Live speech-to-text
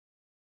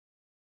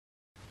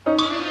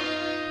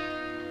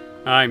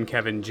I'm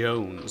Kevin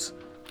Jones.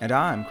 And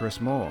I'm Chris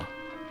Moore.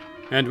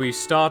 And we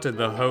started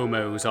the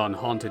Homos on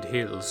Haunted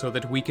Hill so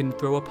that we can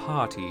throw a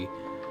party.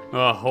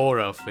 A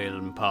horror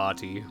film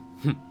party.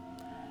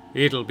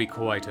 It'll be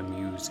quite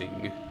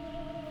amusing.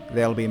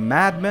 There'll be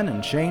madmen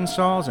and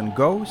chainsaws and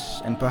ghosts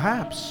and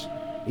perhaps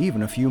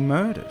even a few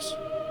murders.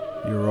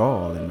 You're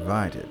all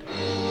invited.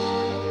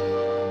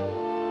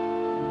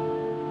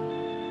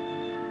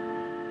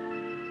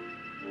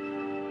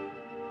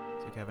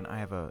 So, Kevin, I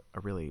have a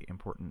really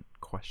important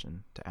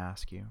question to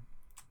ask you.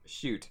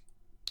 Shoot.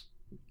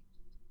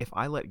 If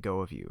I let go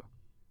of you,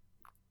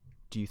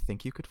 do you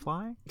think you could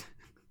fly?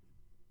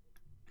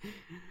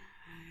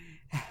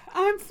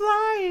 I'm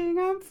flying.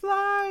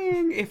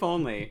 If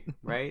only,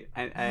 right?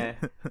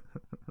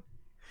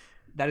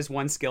 That is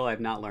one skill I've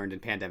not learned in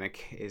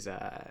pandemic is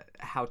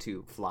how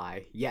to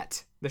fly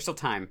yet. There's still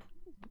time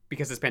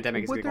because this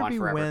pandemic is going to go on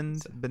forever. Would there be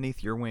wind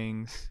beneath your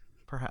wings,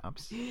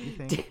 perhaps, you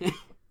think?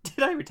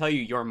 Did I ever tell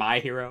you you're my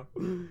hero?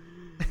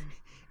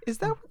 Is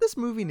that what this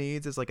movie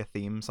needs? Is like a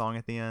theme song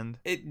at the end?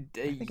 I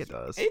think it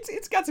does.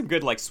 It's got some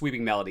good like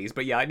sweeping melodies,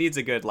 but yeah, it needs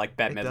a good like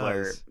Bette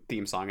Midler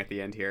theme song at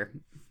the end here.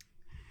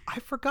 I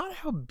forgot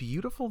how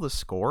beautiful the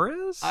score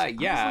is.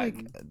 Yeah.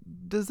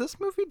 Does this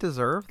movie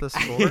deserve the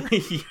score?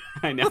 Yeah,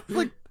 I know.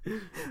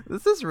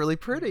 This is really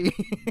pretty.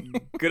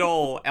 Good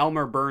old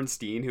Elmer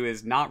Bernstein, who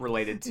is not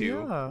related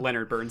to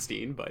Leonard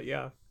Bernstein, but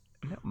yeah.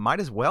 Might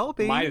as well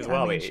be.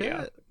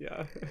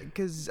 Yeah.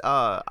 Because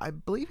I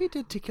believe he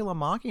did To Kill a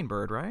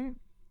Mockingbird, right?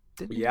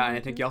 Yeah, and I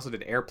think he also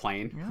did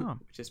Airplane,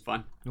 which is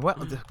fun.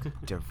 Well,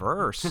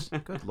 diverse.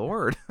 Good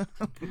Lord.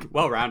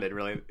 Well-rounded,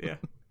 really. Yeah.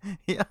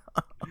 Yeah.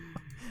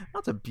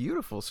 That's a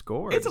beautiful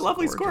score. It's a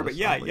lovely score, but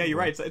yeah, you're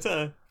right. It's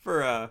a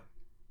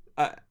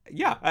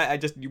I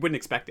just you wouldn't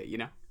expect it, you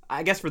know.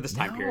 I guess for this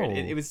time period,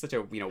 it was such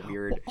a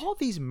weird. Well, all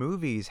these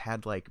movies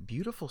had like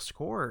beautiful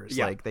scores.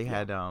 Yeah. Like they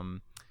had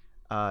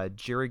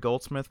Jerry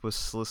Goldsmith was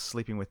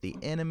Sleeping with the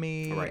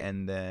Enemy, right.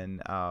 And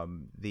then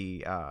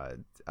it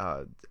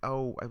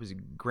was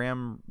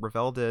Graham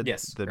Revell did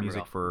the Graham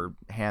music Revell. for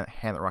Hand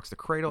That Rocks the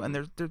Cradle, and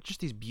they're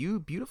just these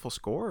beautiful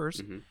scores,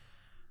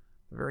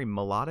 very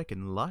melodic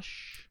and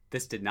lush.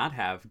 This did not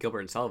have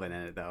Gilbert and Sullivan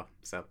in it, though,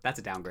 so that's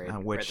a downgrade.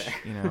 Which, right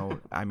there.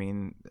 I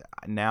mean,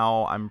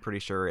 now I'm pretty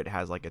sure it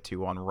has like a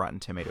 2 on Rotten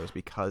Tomatoes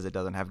because it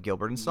doesn't have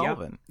Gilbert and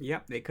Sullivan.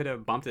 Yep, they could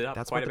have bumped it up.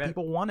 That's quite what a the bit.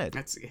 people wanted.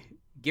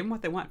 Give them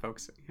what they want,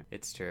 folks.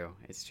 It's true.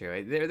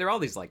 There are all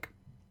these like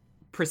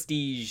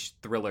prestige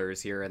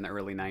thrillers here in the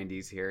early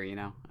 '90s. Here, you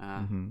know.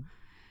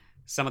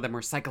 Some of them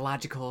were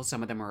psychological,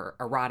 some of them were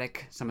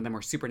erotic, some of them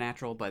were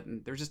supernatural, but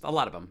there's just a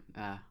lot of them.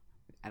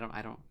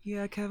 I don't.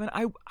 Yeah, Kevin,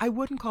 I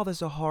wouldn't call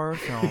this a horror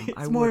film.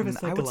 It's more of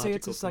a I would say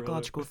it's a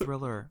psychological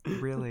thriller,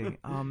 really.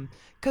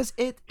 Because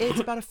it's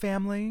about a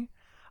family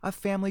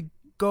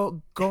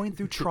going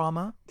through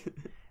trauma,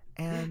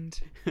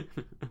 and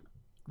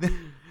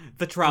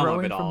the trauma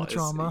of it from all. The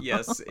trauma.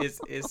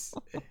 Is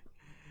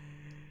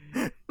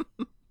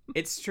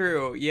it's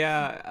true.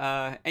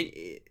 Yeah.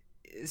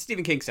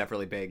 Stephen King stuff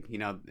really big, you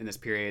know, in this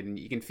period, and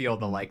you can feel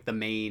the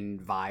main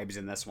vibes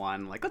in this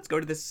one. Like, let's go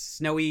to this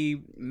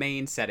snowy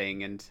Maine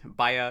setting and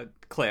by a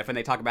cliff, and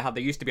they talk about how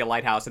there used to be a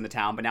lighthouse in the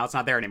town, but now it's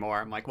not there anymore.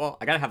 I'm like, well,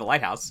 I gotta have a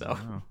lighthouse, so.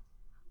 Oh.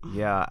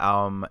 Yeah,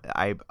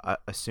 I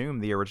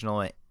assume the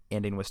original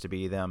ending was to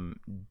be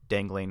them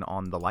dangling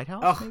on the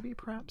lighthouse, maybe,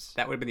 perhaps?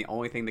 That would have been the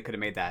only thing that could have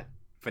made that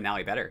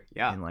finale better,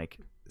 yeah. In, like,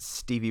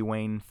 Stevie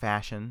Wayne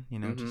fashion, you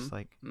know, just,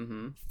 like,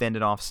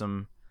 fending off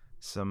some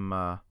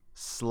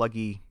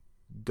sluggy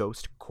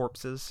ghost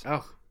corpses.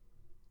 Oh,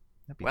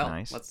 that'd be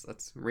nice.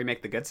 Let's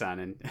remake The Good Son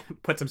and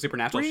put some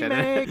supernatural shit in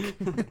it.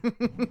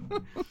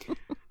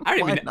 I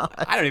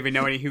don't even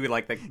know any who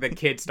like the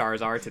kid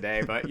stars are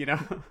today, but you know,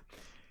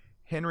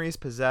 Henry's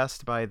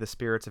possessed by the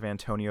spirits of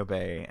Antonio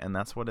Bay, and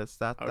that's what it's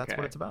that's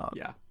what it's about.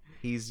 Yeah,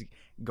 he's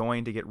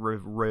going to get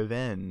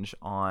revenge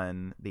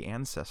on the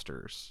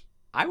ancestors.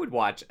 I would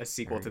watch a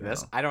sequel to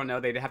this. I don't know,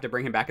 they'd have to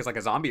bring him back as like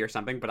a zombie or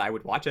something, but I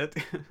would watch it.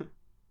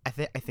 I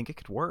think it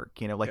could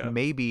work. You know, like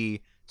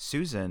maybe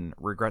Susan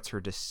regrets her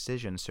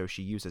decision, so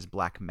she uses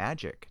black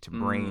magic to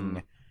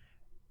bring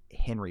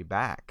Henry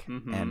back.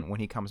 And when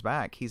he comes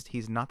back,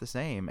 he's not the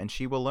same, and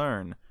she will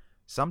learn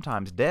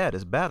sometimes dead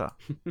is better.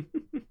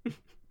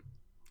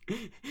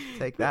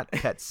 Take that,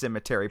 Pet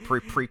Cemetery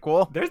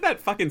prequel. There's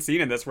that fucking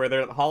scene in this where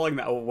they're hauling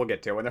we'll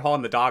get to it, when they're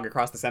hauling the dog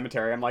across the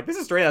cemetery. I'm like, this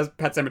is straight as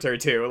Pet Cemetery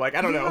 2. Like,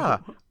 I don't know.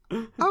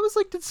 I was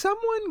like, did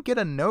someone get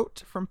a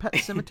note from Pet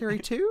Cemetery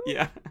 2?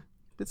 Yeah.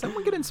 Did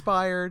someone get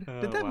inspired?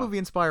 Did that movie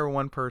inspire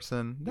one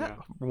person? That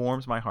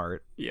warms my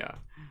heart. Yeah.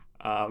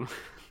 Yeah,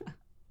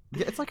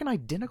 it's like an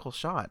identical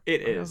shot.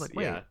 It is. I was like,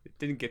 wait. Yeah. It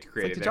didn't get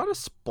created. Did y'all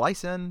just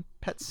splice in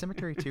Pet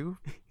Cemetery 2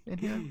 in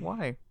here?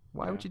 Why?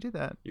 Why would you do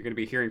that? You're going to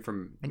be hearing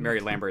from Mary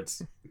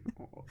Lambert's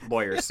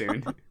lawyer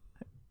soon.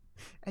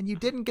 And you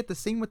didn't get the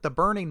scene with the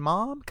burning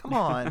mom? Come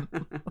on.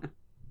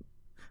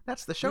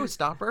 That's the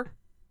showstopper.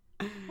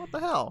 What the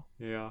hell?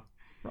 Yeah.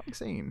 Wrong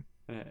scene.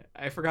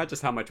 I forgot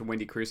just how much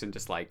Wendy Crewson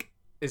just like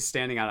is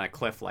standing on a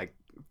cliff like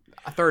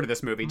a third of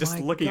this movie just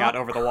looking out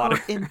over the water.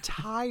 Her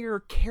entire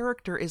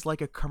character is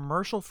like a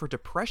commercial for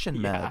depression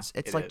meds.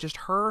 It's like just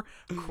her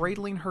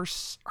cradling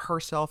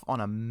herself on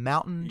a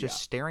mountain,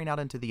 just staring out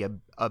into the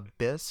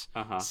abyss,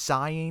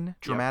 sighing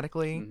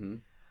dramatically. Yep. Mm-hmm.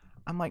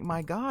 I'm like,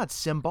 my God,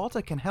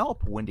 Cymbalta can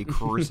help, Wendy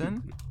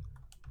Crewson.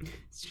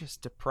 It's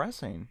just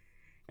depressing.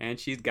 And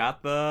she's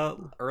got the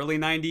early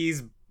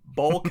 90s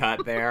bowl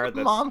cut there.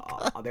 Mom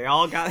cut. They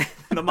all got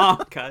the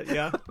mom cut,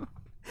 yeah.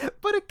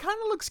 But it kind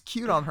of looks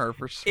cute on her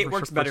it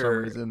works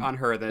better on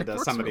her than it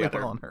does some of the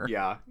other. On her.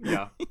 Yeah.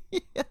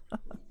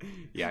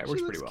 Yeah, it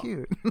works pretty well.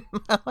 Cute.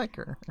 I like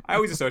her. I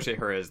always associate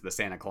her as the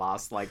Santa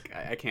Claus. Like,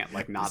 I can't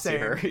not see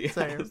her.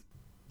 Same.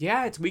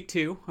 Yeah, it's week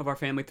 2 of our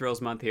Family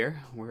Thrills month here.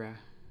 We're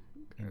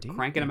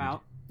cranking them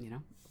out,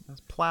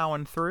 Just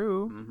plowing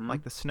through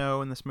like the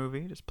snow in this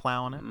movie, just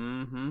plowing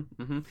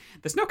it.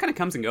 The snow kind of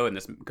comes and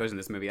goes in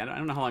this movie. I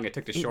don't know how long it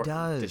took to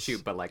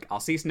shoot, but like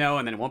I'll see snow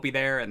and then it won't be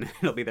there and then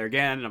it'll be there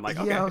again, and I'm like,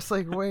 okay. Yeah, I was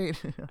like, wait,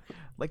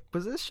 like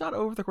was this shot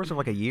over the course of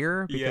like a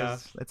year?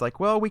 Because it's like,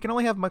 well, we can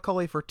only have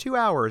Macaulay for 2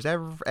 hours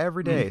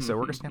every day, so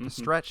we're just gonna have to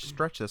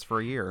stretch this for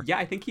a year. Yeah,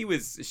 I think he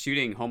was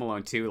shooting Home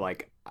Alone 2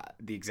 like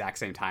the exact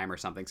same time or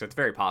something, so it's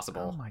very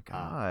possible. Oh my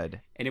God!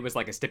 And it was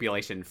like a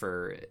stipulation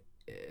for.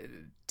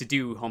 To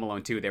do Home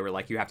Alone 2, they were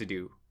like, you have to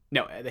do...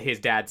 No, his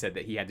dad said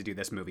that he had to do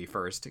this movie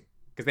first,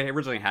 because they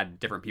originally had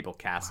different people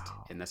cast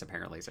in this,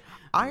 apparently. So,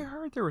 I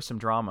heard there was some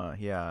drama,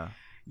 yeah.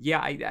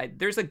 Yeah,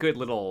 there's a good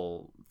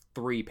little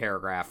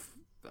 3-paragraph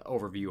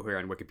overview here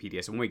on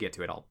Wikipedia, so when we get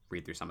to it, I'll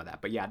read through some of that.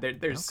 But yeah,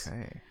 there's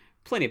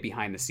plenty of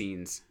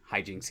behind-the-scenes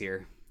hijinks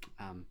here.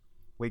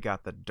 We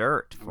got the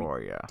dirt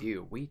for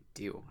you. We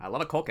do. I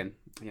love a Culkin,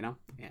 Yeah,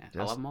 I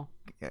love them all.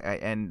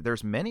 And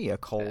there's many a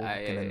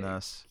Culkin in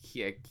this.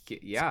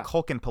 Yeah.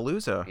 Culkin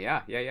Palooza.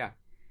 Yeah.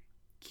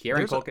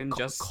 Kieran Culkin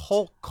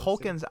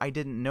Culkins I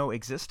didn't know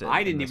existed.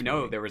 I didn't even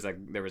know there was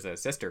a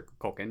sister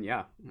Culkin,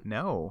 yeah.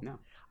 No.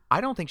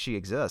 I don't think she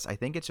exists. I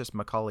think it's just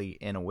Macaulay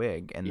in a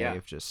wig, and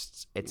they've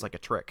just... It's like a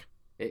trick.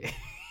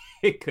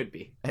 It could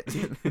be.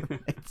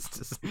 It's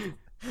just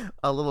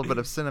a little bit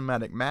of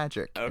cinematic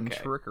magic and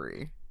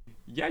trickery.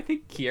 Yeah, I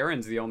think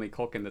Kieran's the only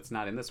Culkin that's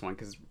not in this one,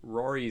 because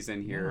Rory's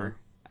in here.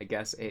 I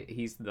guess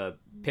he's the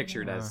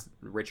pictured as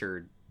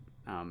Richard.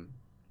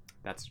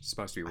 That's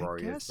supposed to be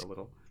Rory. Is the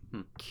little.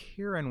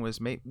 Kieran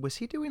was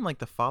he doing like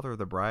the Father of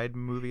the Bride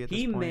movie at this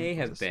point? He may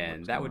have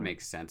been. That would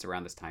make sense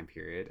around this time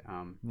period.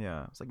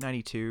 Yeah, it's like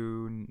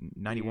 92,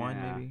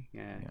 91 maybe.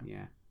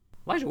 Yeah.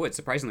 Elijah Wood's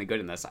surprisingly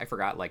good in this. I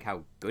forgot like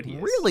how good he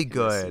is. Really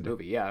good in this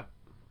movie. Yeah.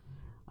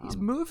 He's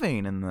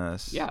moving in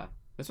this. Yeah.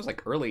 This was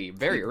like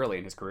very early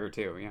in his career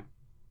too. Yeah.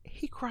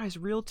 He cries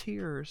real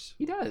tears.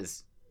 He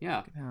does.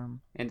 Yeah.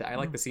 And I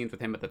like the scenes with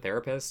him with the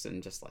therapist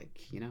and just like,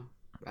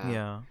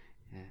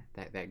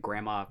 that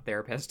grandma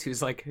therapist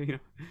who's like,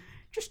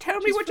 just tell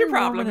me what your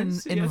problem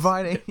is.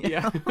 Inviting.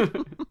 Yeah.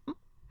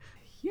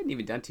 He hadn't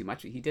even done too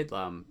much. He did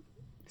some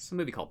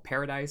movie called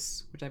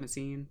Paradise, which I haven't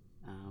seen.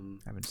 I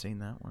haven't seen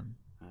that one.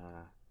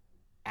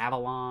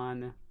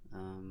 Avalon.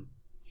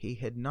 He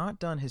had not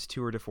done his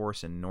tour de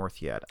force in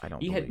North yet, I don't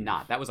believe. He had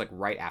not. That was like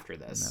right after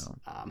this.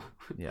 No.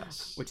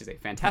 Yes. Which is a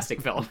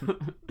fantastic film.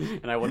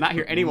 And I will not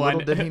hear anyone...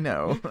 Little did he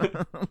know.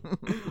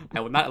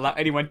 I will not allow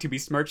anyone to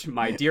besmirch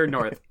my dear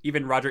North,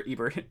 even Roger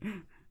Ebert.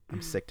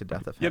 I'm sick to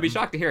death of him. You'll be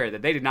shocked to hear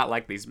that they did not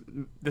like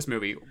this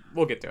movie.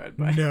 We'll get to it.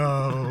 But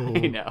no.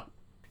 I know.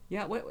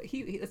 Yeah,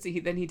 let's see.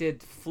 Then he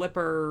did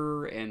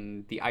Flipper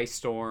and The Ice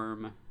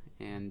Storm.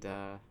 And...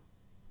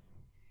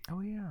 oh,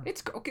 yeah.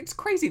 It's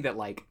crazy that,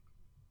 like...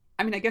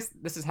 I mean, I guess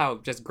this is how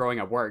just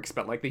growing up works,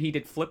 but like he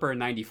did Flipper in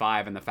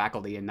 95 and The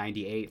Faculty in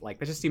 98. Like,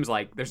 that just seems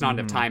like there's not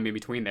enough time in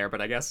between there,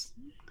 but I guess.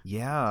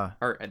 Yeah.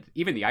 Or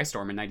even The Ice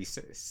Storm in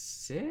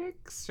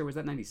 96? Or was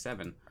that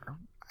 97?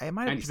 It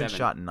might have been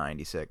shot in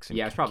 96.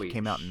 Yeah, it probably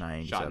came out in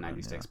 97. Shot in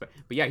 96. Yeah.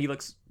 But yeah, he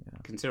looks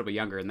considerably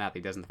younger than that he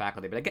does in The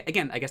Faculty. But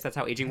again, I guess that's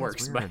how aging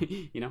works. Weird. But,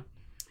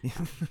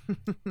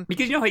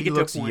 because how you get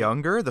looks to a point,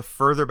 younger the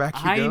further back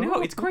you go. I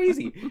know, it's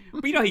crazy.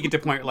 But how you get to a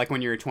point like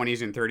when you're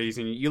 20s and 30s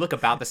and you look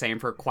about the same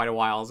for quite a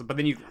while, but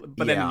then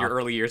in your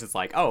early years it's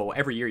like, oh,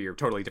 every year you're a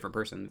totally different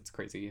person. It's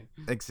crazy.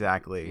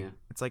 Exactly. Yeah.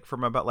 It's like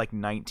from about like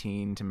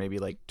 19 to maybe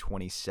like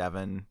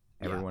 27.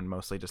 Everyone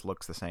mostly just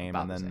looks the same,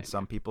 about and then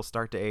some people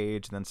start to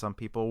age, and then some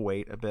people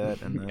wait a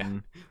bit, and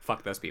then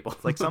fuck those people.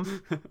 Like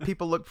some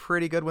people look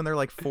pretty good when they're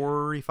like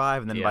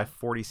 45, and then by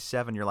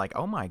 47, you're like,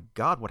 oh my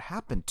god, what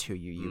happened to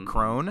you, you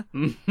crone?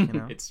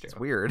 It's true. It's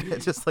weird.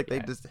 It's just like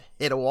they just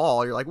hit a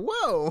wall. You're like,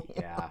 whoa.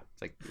 Yeah,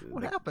 it's like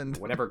what happened?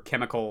 Whatever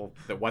chemical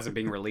that wasn't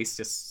being released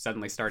just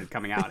suddenly started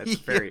coming out. It's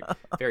very,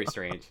 very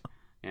strange.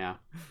 Yeah.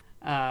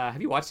 Have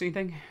you watched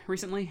anything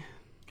recently?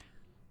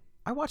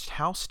 I watched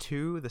House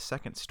 2, the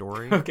second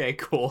story. Okay,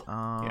 cool.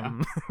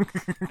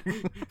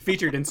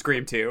 Featured in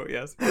Scream 2,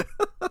 yes.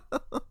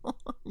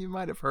 You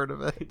might have heard of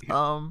it.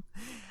 Yeah.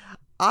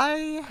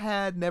 I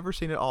had never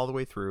seen it all the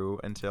way through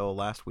until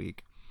last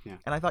week. Yeah.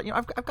 And I thought,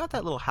 I've got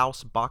that little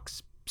house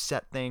box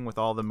set thing with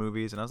all the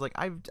movies, and I was like,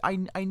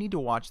 I need to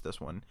watch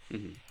this one.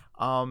 Mm-hmm.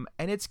 And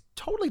it's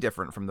totally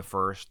different from the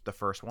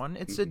first one.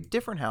 It's a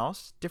different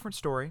house, different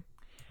story.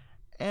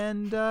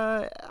 And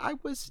I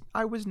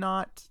was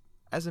not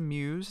as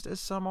amused as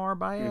some are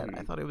by it.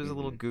 I thought it was a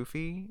little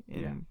goofy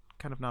in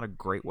kind of not a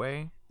great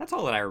way. That's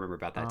all that I remember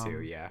about that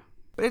too. Yeah,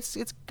 but it's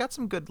got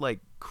some good like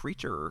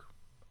creature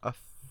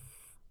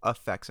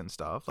effects and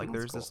stuff. Like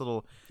there's this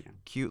little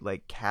cute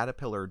like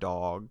caterpillar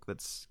dog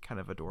that's kind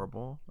of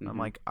adorable. I'm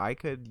like, I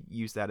could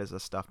use that as a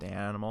stuffed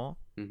animal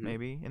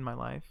maybe in my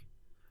life.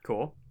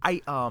 Cool.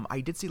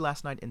 I did see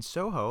Last Night in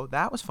Soho.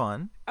 That was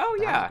fun. Oh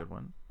that yeah, was a good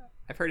one.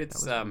 I've heard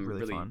it's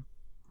really fun.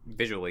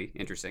 Visually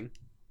interesting,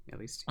 at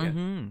least. Yeah,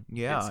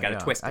 yeah, it's got a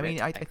twist. I mean,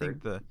 I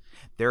think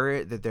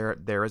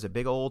there is a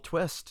big old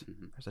twist.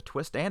 There's a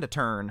twist and a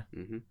turn.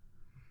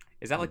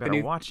 Is that like the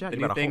new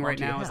thing right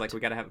now? Is like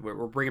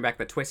we're bringing back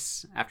the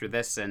twists after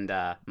this and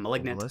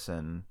Malignant. Well,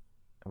 listen,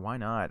 why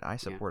not? I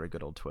support a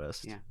good old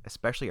twist,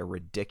 especially a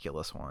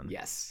ridiculous one.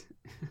 Yes,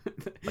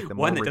 like the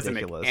one that doesn't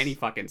make any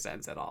fucking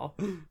sense at all.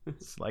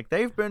 It's like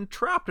they've been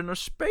trapped in a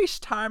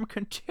space-time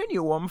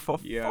continuum for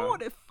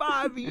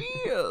 45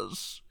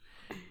 years.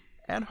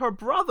 And her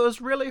brother's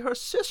really her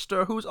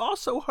sister, who's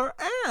also her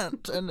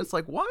aunt. And it's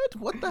like, what?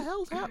 What the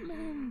hell's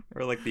happening?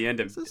 Or like the end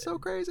of... This is so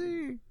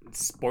crazy.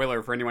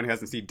 Spoiler for anyone who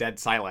hasn't seen Dead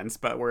Silence,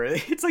 but where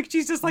it's like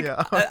she's just like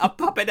a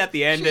puppet at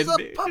the end. She's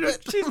a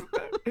puppet.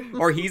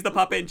 Or he's the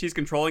puppet and she's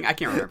controlling. I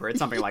can't remember. It's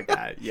something like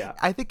that. Yeah.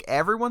 I think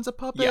everyone's a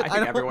puppet. Yeah, I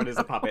think everyone is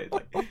a puppet.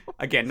 Like,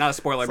 again, not a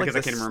spoiler because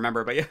I can't even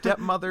remember, but yeah.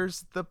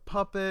 Stepmother's the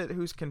puppet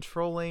who's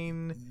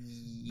controlling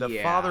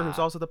the father who's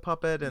also the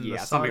puppet, and the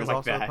son is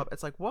also the puppet.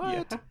 It's like,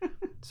 what? Yeah.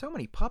 So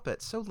many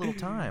puppets, so little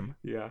time.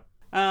 Yeah.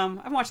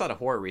 I've watched a lot of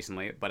horror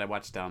recently, but I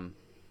watched I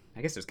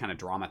guess it was kind of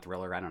drama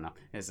thriller, I don't know.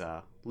 Is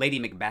Lady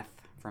Macbeth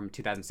from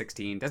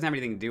 2016. Doesn't have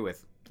anything to do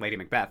with Lady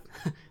Macbeth,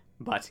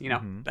 but you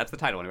know, that's the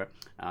title anyway.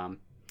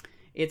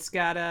 It's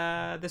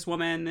got this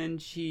woman,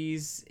 and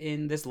she's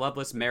in this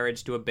loveless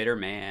marriage to a bitter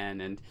man,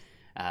 and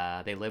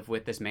they live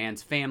with this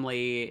man's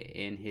family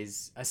in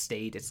his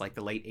estate. It's like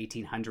the late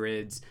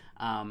 1800s.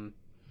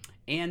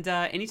 And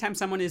anytime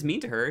someone is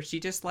mean to her,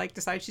 she just like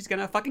decides she's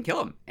gonna fucking kill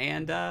him.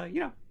 And you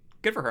know,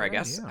 good for her, I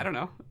guess. I don't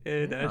know.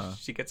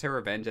 She gets her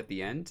revenge at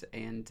the end,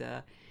 and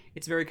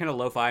it's a very kind of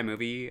lo-fi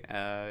movie,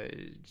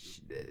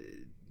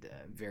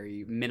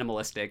 very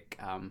minimalistic.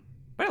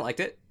 But I liked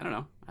it. I don't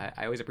know.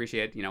 I always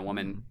appreciate, you know,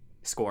 woman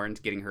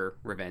scorned getting her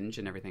revenge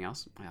and everything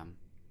else.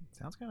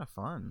 Sounds kind of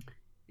fun.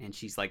 And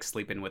she's like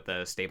sleeping with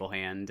the stable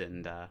hand,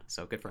 and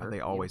so good for her. They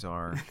always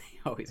are. They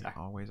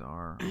always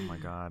are. Oh my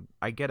god.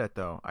 I get it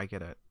though. I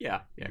get it. Yeah.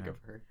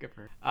 Good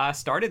for her.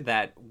 Started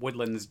that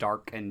Woodlands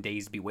Dark and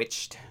Days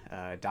Bewitched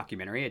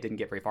documentary. I didn't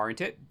get very far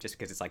into it just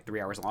because it's like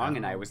 3 hours long,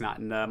 and I was not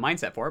in the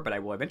mindset for it. But I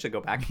will eventually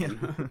go back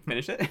and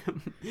finish it.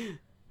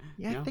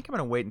 Yeah, I think I'm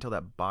gonna wait until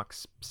that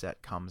box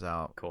set comes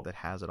out that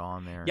has it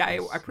on there. Yeah,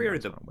 I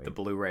pre-ordered the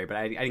Blu-ray, but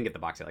I didn't get the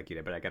box set like you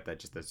did. But I got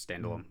just the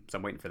standalone, so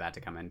I'm waiting for that to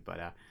come in.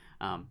 But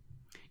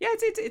yeah,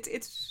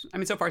 it's. I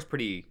mean, so far it's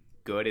pretty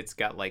good. It's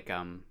got like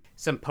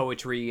some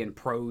poetry and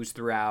prose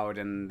throughout,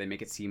 and they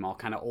make it seem all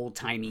kind of old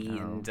timey,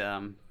 and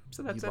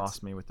so that's. You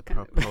lost me with the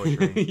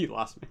poetry. You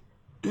lost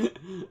me.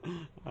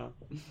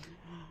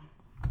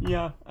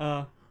 Yeah.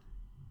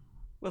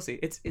 We'll see.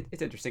 It's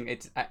interesting.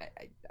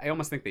 I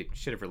almost think they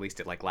should have released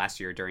it like last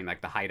year during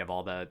like the height of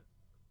all the,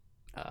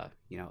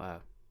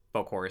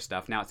 folk horror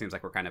stuff. Now it seems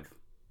like we're kind of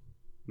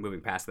moving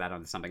past that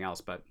onto something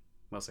else, but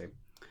we'll see.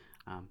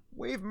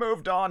 We've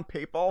moved on,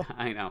 people.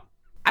 I know.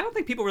 I don't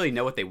think people really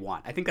know what they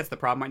want. I think that's the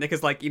problem, right?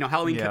 Because, like, you know,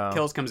 Halloween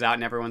Kills comes out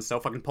and everyone's so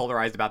fucking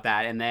polarized about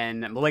that, and then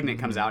Malignant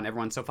comes out and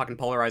everyone's so fucking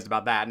polarized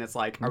about that, and it's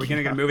like, are we going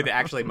to get a movie that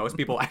actually most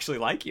people actually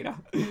like, you know?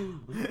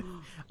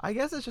 I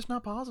guess it's just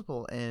not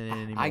possible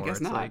anymore. I guess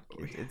not. Like,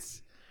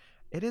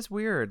 it is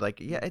weird. Like,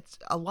 yeah, it's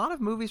a lot of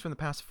movies from the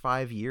past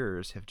 5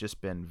 years have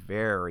just been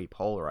very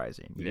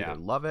polarizing. You either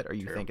love it or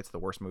you think it's the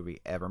worst movie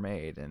ever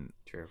made, and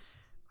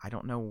I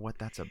don't know what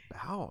that's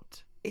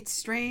about. It's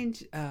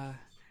strange,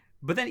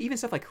 but then even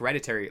stuff like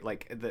Hereditary,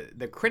 like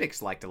the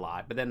critics liked a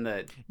lot, but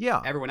then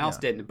everyone else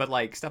didn't. But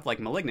like stuff like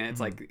Malignant, it's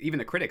like even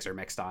the critics are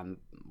mixed on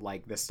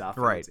like this stuff.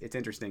 Right. It's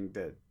interesting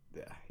to,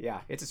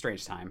 it's a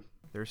strange time.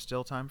 There's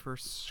still time for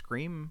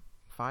Scream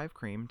 5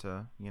 Cream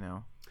to, you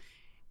know,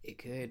 it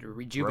could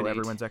rejuvenate throw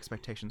everyone's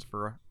expectations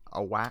for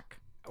a whack.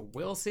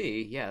 We'll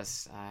see.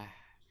 Yes,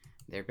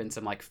 there have been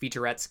some like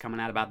featurettes coming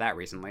out about that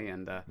recently,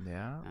 and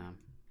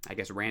I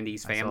guess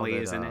Randy's family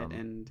is in it,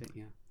 and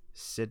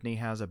Sydney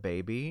has a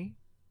baby.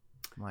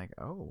 I'm like,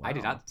 oh, wow.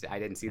 I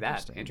didn't see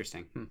that.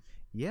 Interesting.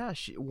 Yeah,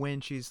 when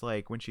she's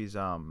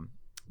going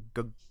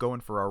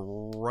for a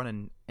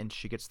run and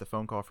she gets the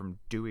phone call from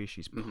Dewey,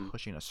 she's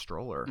pushing a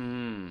stroller.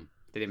 Didn't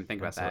even think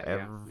about that.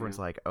 Everyone's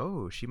like,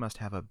 oh, she must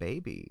have a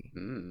baby.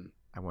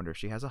 I wonder if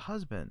she has a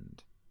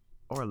husband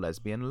or a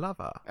lesbian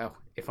lover. Oh,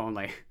 if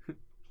only.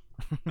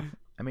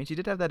 I mean, she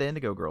did have that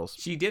Indigo Girls.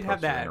 She did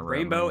have that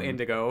rainbow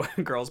Indigo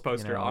Girls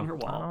poster on her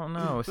wall. I don't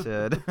know,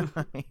 Sid.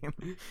 I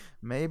mean,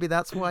 maybe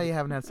that's why you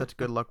haven't had such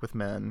good luck with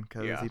men,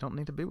 because you don't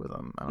need to be with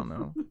them. I don't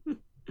know.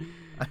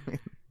 I mean,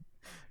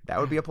 That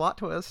would be a plot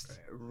twist.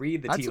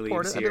 Read the I'd tea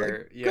support leaves it. I'd be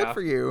here. like, Yeah. good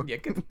for you. Yeah,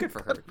 good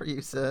for her. Good for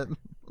you, Sid.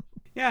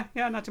 Yeah,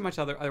 not too much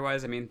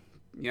otherwise. I mean,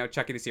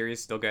 Chucky the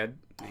series still good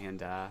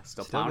and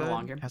still plowing good.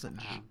 along here. Has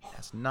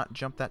not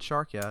jumped that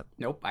shark yet.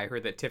 Nope. I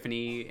heard that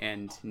Tiffany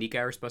and Nika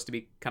are supposed to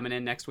be coming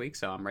in next week,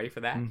 so I'm ready for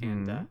that.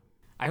 Mm-hmm. And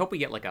I hope we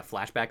get like a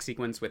flashback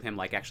sequence with him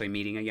like actually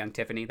meeting a young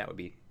Tiffany. That would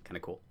be kind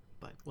of cool.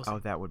 But we'll see. Oh,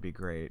 that would be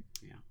great.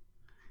 Yeah.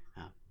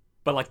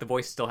 But like the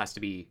voice still has to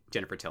be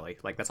Jennifer Tilly.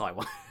 Like that's all I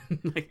want.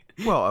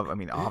 Well, I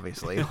mean,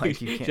 obviously, like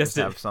you can't just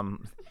have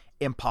some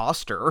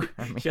imposter.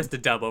 I mean, just to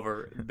dub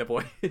over the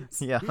voice.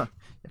 Yeah, you have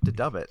to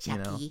dub it.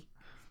 Chucky.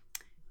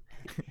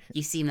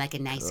 You seem like a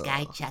nice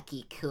guy,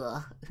 Chucky.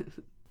 Cool.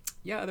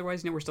 Yeah.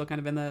 Otherwise, we're still kind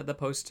of in the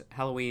post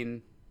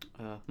Halloween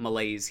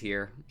malaise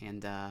here,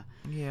 and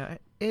yeah,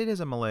 it is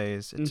a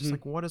malaise. It's just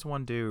like, what does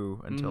one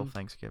do until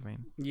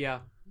Thanksgiving? Yeah.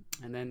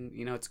 And then,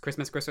 it's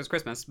Christmas,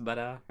 but,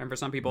 and for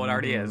some people it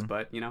already is,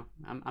 but,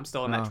 I'm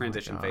still in that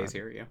transition phase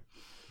here, yeah.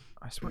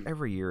 I swear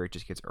every year it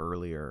just gets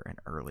earlier and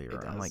earlier.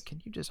 I'm like,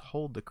 can you just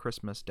hold the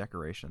Christmas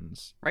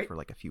decorations for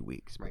like a few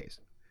weeks, please? Right.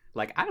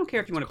 Like, I don't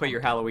care if you want to put your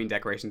Halloween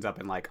decorations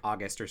up in like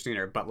August or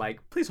sooner, but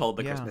like, please hold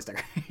the Christmas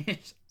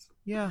decorations.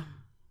 Yeah.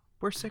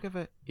 We're sick of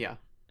it. Yeah.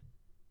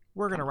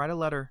 We're going to write a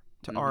letter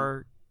to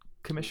our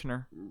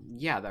commissioner.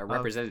 Yeah, the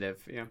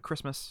representative. Yeah.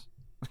 Christmas.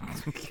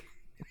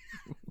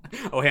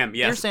 Oh, him,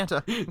 yes. Dear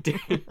Santa.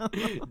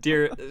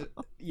 Dear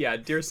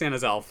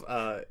Santa's elf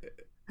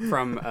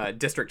from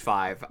District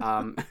 5.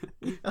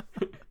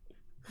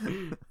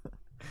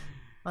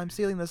 I'm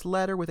sealing this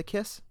letter with a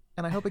kiss,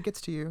 and I hope it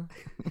gets to you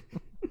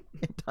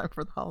in time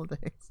for the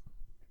holidays.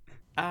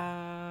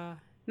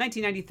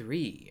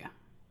 1993.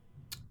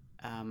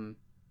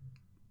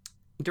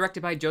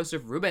 Directed by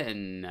Joseph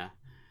Ruben.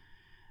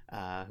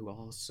 Who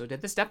also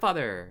did The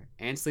Stepfather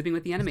and Sleeping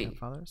with the Enemy.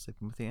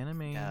 Sleeping with the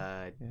Enemy.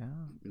 A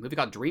movie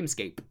called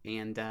Dreamscape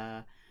and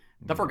The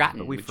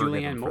Forgotten with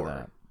Julianne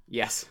Moore.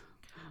 Yes.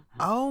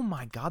 Oh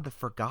my God, The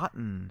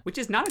Forgotten. Which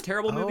is not a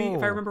terrible movie,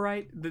 if I remember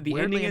right. The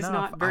ending is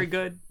not very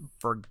good.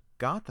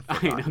 Forgot The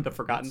Forgotten. I know, The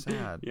Forgotten. That's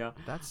sad. Yeah.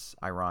 That's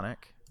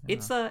ironic. Yeah.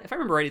 It's if I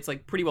remember right, it's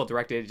like pretty well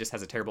directed. It just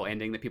has a terrible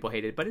ending that people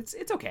hated, but it's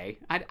okay.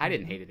 I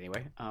didn't hate it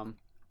anyway.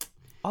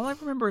 All I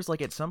remember is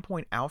like at some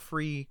point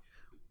Alfre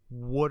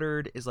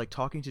Woodard is like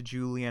talking to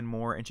Julianne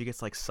Moore and she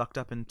gets like sucked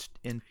up into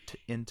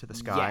the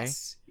sky.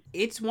 Yes.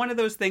 It's one of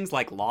those things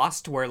like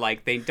Lost where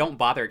like they don't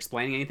bother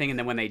explaining anything and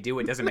then when they do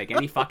it doesn't make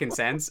any fucking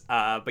sense.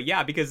 But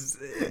yeah, because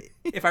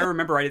if I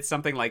remember right, it's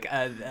something like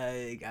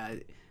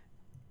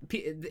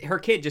her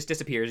kid just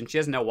disappears and she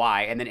doesn't know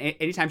why, and then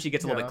anytime she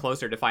gets a little bit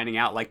closer to finding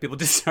out, like people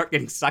just start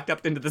getting sucked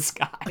up into the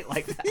sky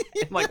like that.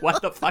 I'm like,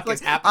 what the fuck is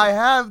happening? I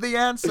have the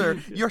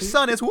answer. Your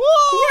son is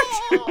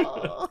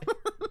whoa.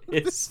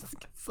 It's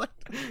like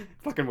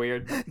fucking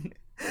weird.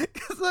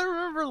 Because I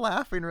remember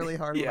laughing really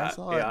hard when I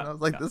saw it, and I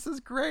was like, "This is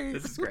great.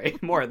 This is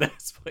great. More of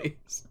this,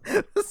 please.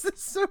 This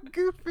is so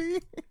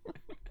goofy."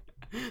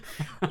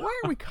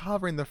 Why are we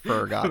covering The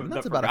Forgotten?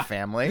 That's about a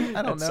family.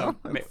 I don't know.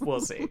 We'll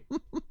see.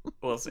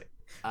 We'll see.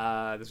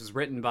 This was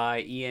written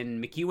by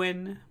Ian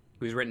McEwan,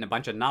 who's written a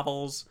bunch of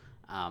novels.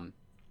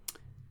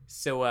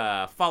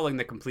 So following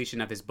the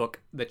completion of his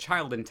book, The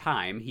Child in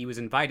Time, he was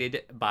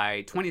invited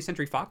by 20th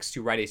Century Fox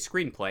to write a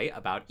screenplay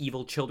about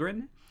evil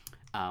children.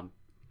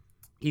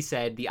 He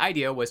said the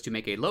idea was to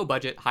make a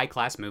low-budget,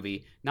 high-class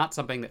movie, not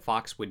something that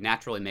Fox would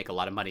naturally make a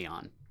lot of money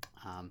on.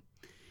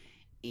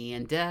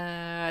 And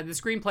the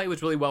screenplay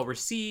was really well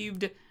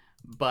received,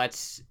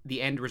 but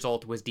the end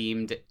result was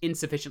deemed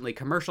insufficiently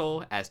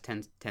commercial, as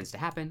tends to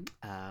happen.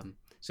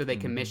 So they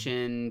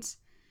commissioned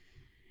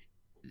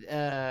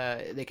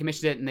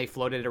it and they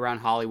floated it around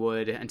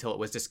Hollywood until it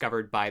was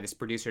discovered by this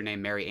producer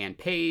named Mary Ann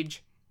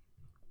Page.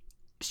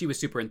 She was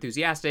super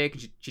enthusiastic.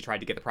 She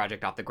tried to get the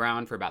project off the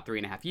ground for about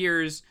 3.5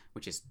 years,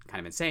 which is kind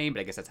of insane, but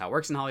I guess that's how it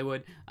works in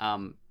Hollywood.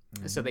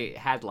 So they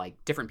had like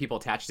different people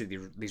attached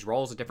to these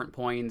roles at different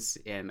points.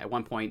 And at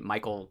one point,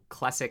 Michael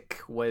Klesick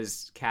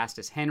was cast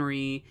as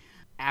Henry.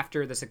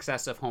 After the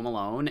success of Home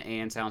Alone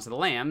and Silence of the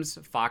Lambs,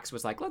 Fox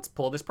was like, let's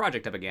pull this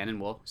project up again and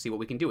we'll see what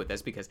we can do with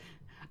this. Because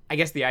I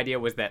guess the idea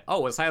was that,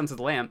 Silence of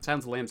the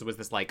Lambs was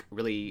this like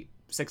really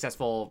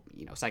successful,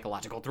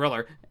 psychological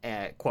thriller,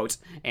 quotes,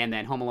 and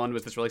then Home Alone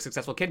was this really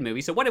successful kid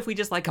movie. So what if we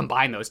just like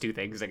combine those two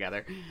things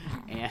together?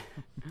 And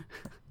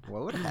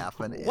what would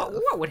happen?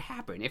 What would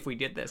happen if we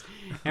did this?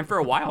 And for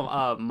a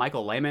while,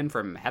 Michael Lehman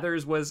from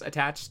Heathers was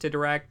attached to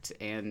direct,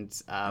 and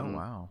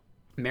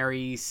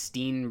Mary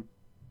Steenburgen,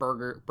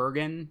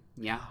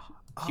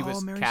 she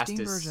was Mary cast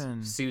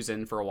Steenburgen. as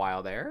Susan for a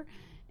while there,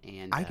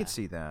 and I could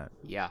see that.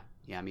 Yeah,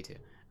 me too.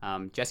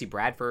 Jesse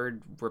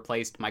Bradford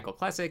replaced Michael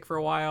Klesick for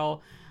a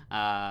while.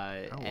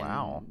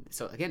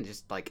 So again,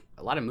 just like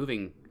a lot of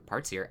moving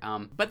parts here.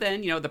 But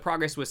then, the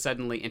progress was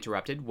suddenly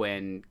interrupted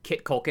when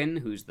Kit Culkin,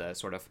 who's the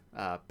sort of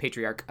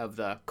patriarch of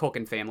the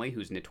Culkin family,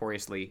 who's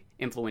notoriously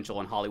influential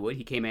in Hollywood,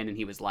 he came in and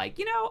he was like,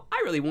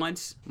 I really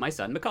want my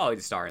son Macaulay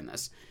to star in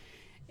this.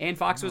 And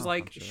Fox was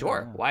like,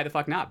 sure, why the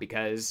fuck not?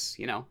 Because,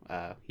 he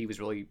was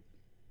really,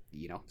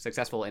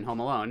 successful in Home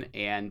Alone.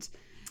 And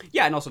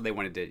Yeah, and also they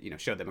wanted to,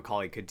 show that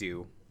Macaulay could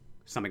do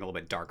something a little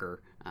bit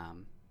darker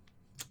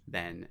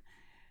than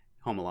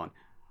Home Alone.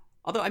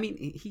 Although, I mean,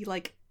 he's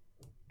not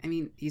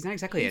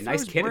exactly a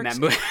nice kid in that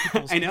movie.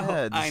 I know.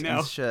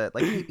 And shit.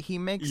 Like he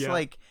makes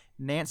like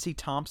Nancy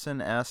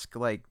Thompson-esque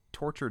like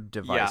torture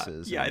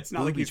devices. Yeah, it's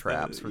not like booby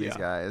traps for these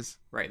guys.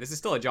 Right. This is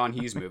still a John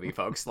Hughes movie,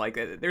 folks. Like,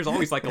 there's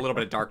always like a little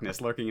bit of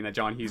darkness lurking in a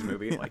John Hughes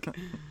movie. Like,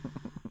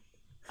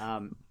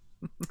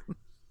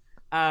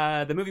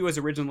 the movie was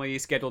originally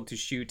scheduled to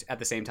shoot at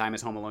the same time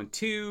as Home Alone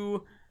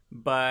 2,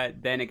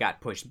 but then it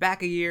got pushed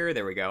back a year.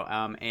 There we go.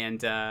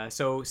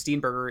 So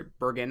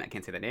Steenbergen, I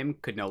can't say that name,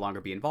 could no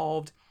longer be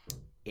involved,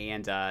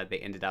 and they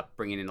ended up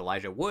bringing in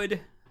Elijah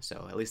Wood.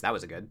 So at least that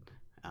was a good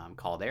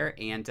call there.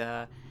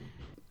 And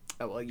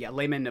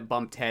Lehman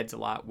bumped heads a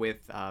lot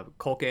with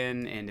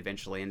Culkin, and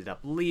eventually ended up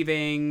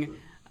leaving.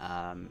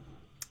 And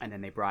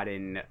then they brought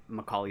in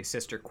Macaulay's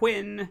sister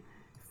Quinn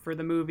for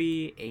the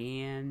movie,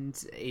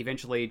 and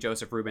eventually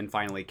Joseph Rubin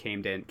finally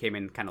came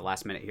in kind of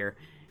last minute here.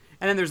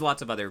 And then there's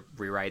lots of other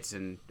rewrites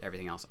and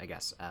everything else, I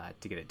guess,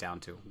 to get it down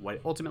to what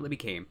it ultimately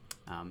became.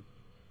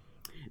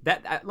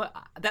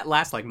 That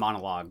last like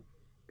monologue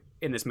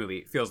in this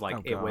movie feels like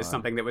it was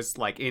something that was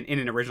like in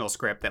an original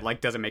script that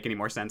like doesn't make any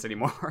more sense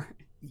anymore.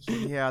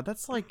 Yeah,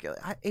 that's like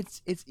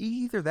it's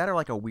either that or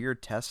like a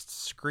weird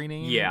test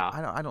screening. Yeah,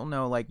 I don't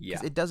know, like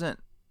it doesn't.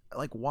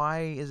 Like,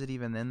 why is it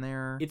even in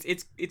there?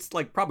 It's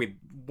like probably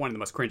one of the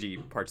most cringy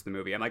parts of the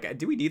movie. I'm like,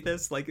 do we need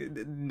this? Like,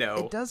 no.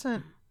 It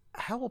doesn't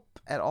help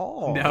at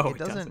all. No, like, it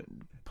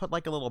doesn't put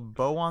like a little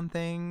bow on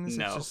things.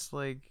 No. It's just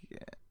like,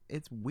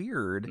 it's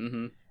weird.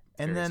 Mm-hmm.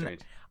 And then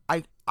strange.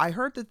 I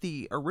heard that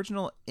the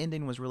original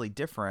ending was really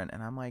different,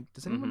 and I'm like,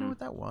 does anyone know what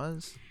that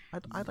was?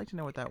 I'd like to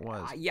know what that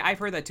was. Yeah, I've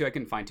heard that too. I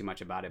couldn't find too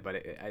much about it, but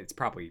it's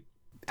probably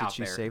Did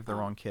she save the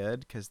wrong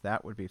kid? Because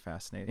that would be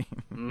fascinating.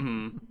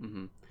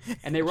 And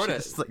they wrote she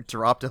just like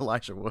dropped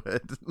Elijah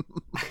Wood.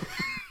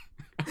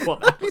 Well,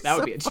 that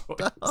would be a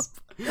choice.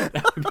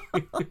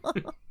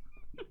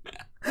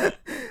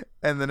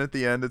 And then at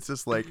the end, it's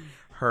just like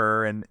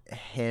her and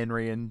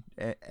Henry, and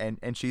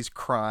she's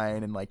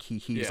crying, and like he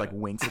just like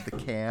winks at the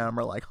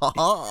camera, like, ha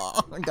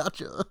ha,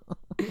 gotcha.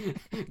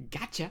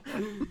 Gotcha.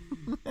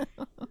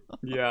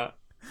 Yeah,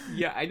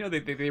 I know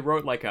they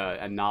wrote like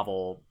a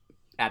novel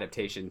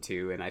adaptation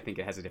too, and I think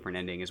it has a different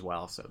ending as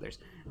well, so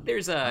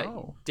there's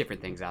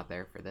different things out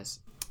there for this,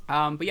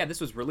 but yeah,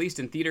 this was released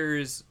in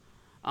theaters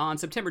on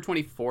September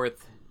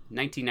 24th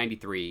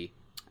 1993.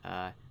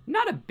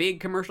 Not a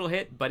big commercial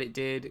hit, but it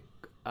did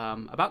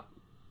about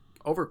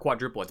over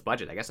quadruple its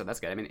budget, I guess, so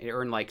that's good. I mean, it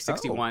earned like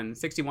 61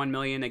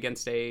 million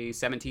against a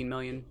 $17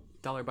 million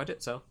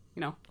budget, so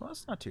well,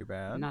 that's not too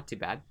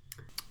bad.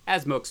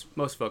 As most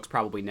folks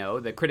probably know,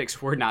 the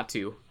critics were not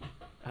too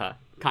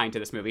kind to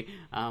this movie.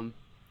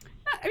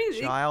 I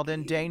mean, child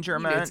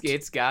endangerment.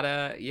 It's got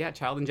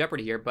child in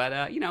jeopardy here, but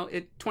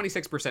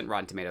 26%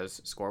 Rotten Tomatoes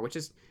score, which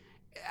is,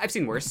 I've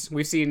seen worse.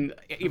 We've seen,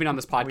 even on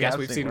this podcast,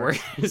 we've seen worse.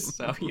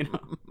 So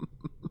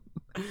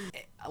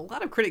a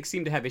lot of critics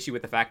seem to have issue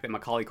with the fact that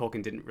Macaulay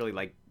Culkin didn't really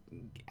like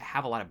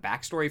have a lot of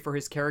backstory for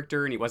his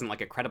character, and he wasn't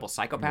like a credible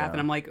psychopath. Yeah. And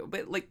I'm like,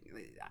 but like,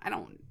 I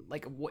don't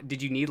like. What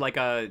did you need? Like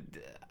what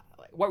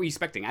were you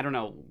expecting? I don't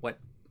know.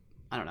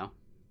 I don't know.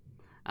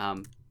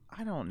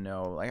 I don't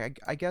know.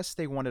 Like, I guess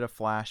they wanted a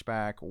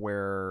flashback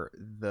where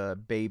the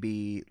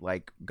baby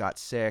like got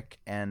sick,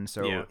 and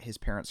so his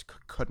parents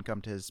couldn't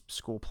come to his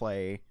school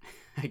play.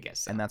 I guess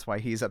so. And that's why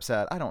he's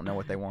upset. I don't know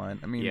what they want.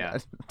 I mean,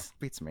 it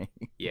beats me.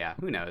 Yeah,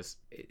 who knows?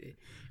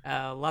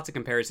 Lots of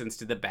comparisons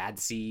to The Bad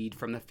Seed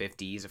from the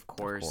 50s, of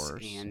course.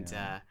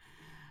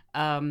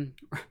 And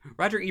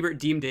Roger Ebert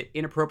deemed it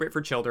inappropriate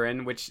for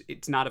children, which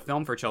it's not a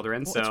film for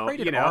children. Well, so it's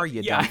rated R,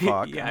 you dumb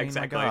fuck. Yeah, I mean,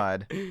 exactly. My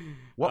God.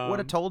 What would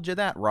have told you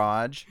that,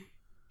 Raj?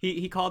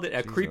 He called it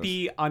a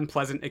creepy,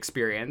 unpleasant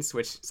experience,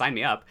 which sign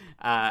me up.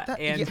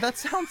 That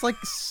sounds like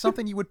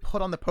something you would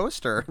put on the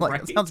poster. Like,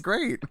 right? That sounds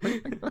great.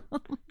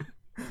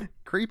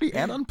 Creepy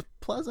and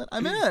unpleasant.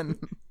 I'm in.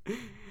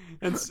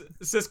 And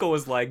Siskel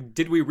was like,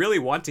 "Did we really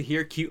want to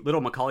hear cute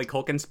little Macaulay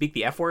Culkin speak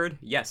the F word?"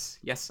 Yes,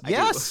 I do.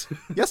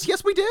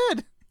 yes, we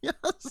did.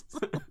 Yes.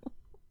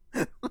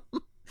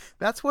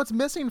 That's what's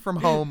missing from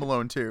Home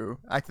Alone 2,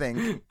 I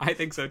think. I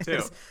think so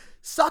too.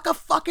 Suck a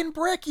fucking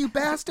brick, you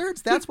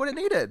bastards. That's what it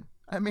needed.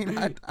 I mean,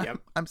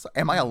 I'm sorry.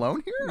 Am I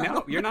alone here?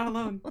 No, you're not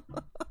alone.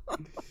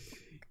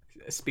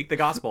 Speak the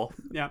gospel.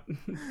 Yeah.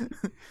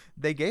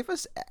 They gave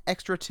us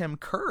extra Tim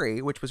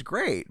Curry, which was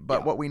great,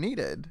 but what we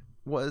needed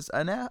was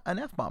an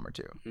F-bomb or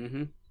two.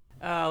 Mm-hmm.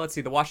 Let's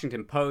see, the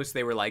Washington Post,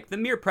 they were like, the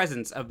mere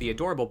presence of the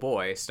adorable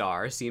boy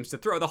star seems to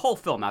throw the whole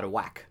film out of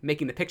whack,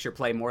 making the picture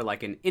play more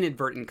like an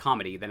inadvertent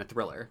comedy than a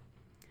thriller.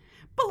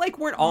 But, like,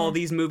 weren't all of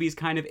these movies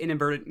kind of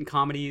inadvertent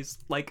comedies?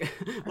 Like,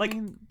 I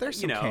mean, there's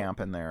some camp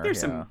in there. There's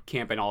some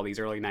camp in all these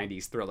early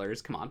 90s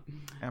thrillers. Come on.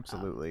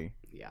 Absolutely.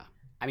 Yeah.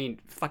 I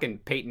mean, fucking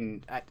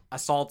Peyton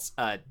assaults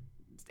a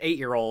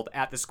 8-year-old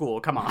at the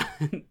school. Come on.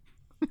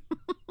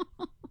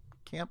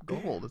 Camp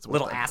Gold.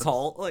 Little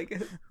asshole.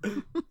 Like...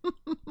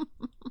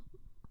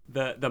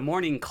 The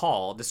Morning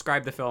Call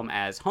described the film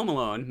as Home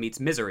Alone meets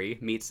Misery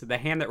meets The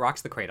Hand That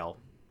Rocks the Cradle.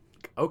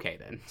 Okay,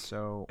 then.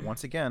 So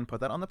once again,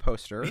 put that on the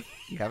poster.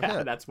 You have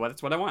it. That's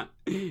what I want.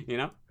 You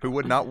know? Who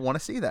would not want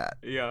to see that?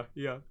 Yeah.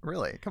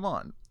 Really? Come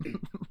on.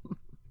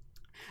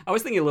 I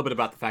was thinking a little bit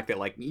about the fact that,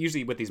 like,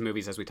 usually with these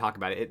movies, as we talk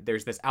about it,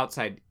 there's this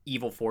outside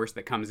evil force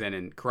that comes in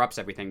and corrupts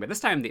everything. But this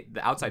time, the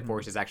outside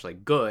force is actually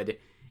good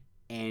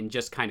and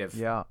just kind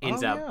of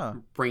ends up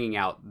bringing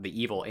out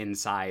the evil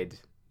inside,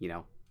 you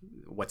know,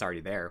 what's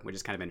already there, which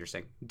is kind of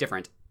interesting.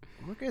 Different.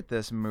 Look at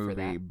this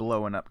movie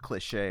blowing up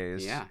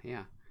cliches. Yeah.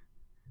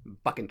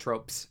 Bucking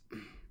tropes.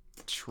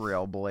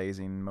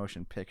 Trailblazing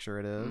motion picture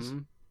it is. Mm-hmm.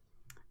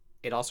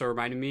 It also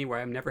reminded me where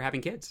I'm never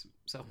having kids.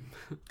 So.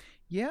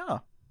 Yeah.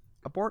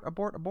 Abort.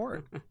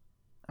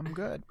 I'm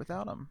good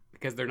without them.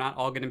 Because they're not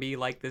all going to be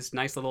like this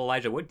nice little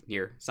Elijah Wood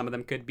here. Some of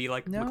them could be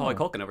like Macaulay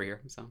Culkin over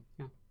here. So,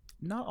 yeah.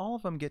 Not all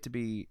of them get to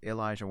be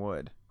Elijah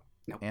Wood.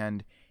 Nope.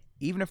 And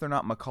even if they're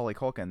not Macaulay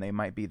Culkin, they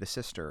might be the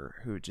sister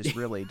who just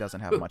really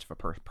doesn't have much of a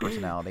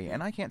personality.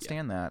 And I can't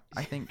stand that.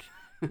 I think,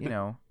 you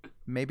know,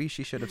 maybe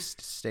she should have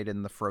stayed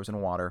in the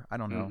frozen water. I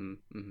don't know.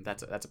 Mm-hmm.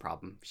 That's a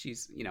problem.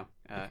 She's, you know.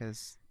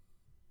 Because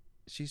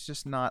she's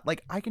just not...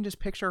 Like, I can just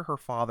picture her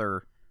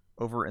father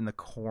over in the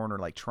corner,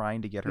 like,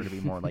 trying to get her to be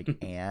more,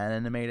 like,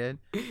 animated.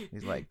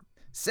 He's like,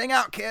 sing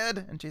out,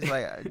 kid! And she's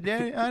like,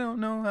 Daddy, I don't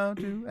know how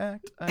to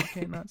act. I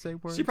cannot say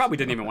words. She probably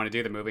didn't even want to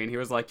do the movie, and he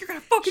was like, you're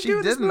gonna fucking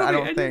do this movie! She didn't, I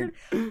don't think.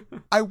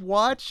 I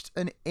watched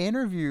an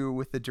interview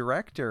with the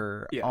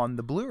director on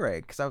the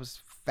Blu-ray, because I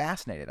was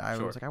fascinated. I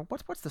was like,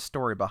 what's the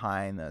story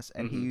behind this?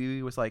 And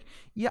he was like,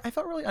 yeah, I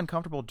felt really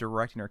uncomfortable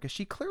directing her, because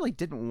she clearly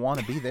didn't want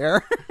to be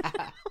there.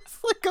 I was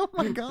like, oh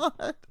my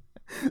God.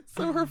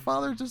 So her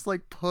father just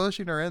like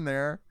pushing her in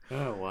there.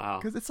 Oh wow!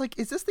 Because it's like,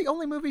 is this the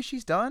only movie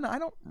she's done? I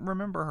don't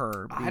remember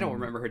her. I don't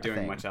remember her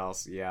doing much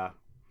else. Yeah.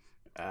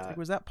 Like,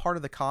 was that part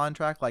of the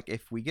contract? Like,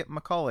 if we get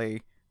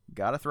Macaulay,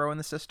 gotta throw in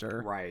the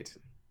sister. Right.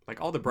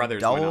 Like all the brothers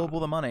double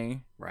the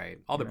money. Right.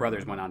 All the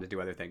brothers went on to do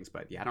other things,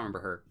 but yeah, I don't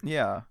remember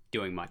her.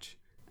 Doing much.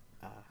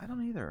 I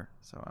don't either.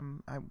 So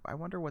I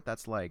wonder what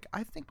that's like.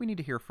 I think we need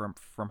to hear from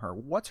her.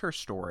 What's her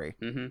story?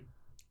 Mm-hmm.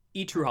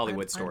 True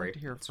Hollywood story. I'd like to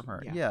hear from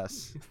her. Yeah.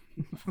 Yes.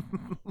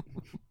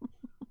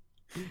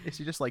 Is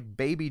she just like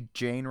baby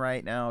Jane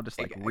right now, just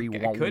like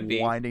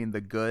rewinding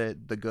the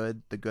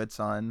good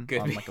son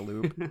on like a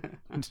loop?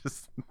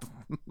 Just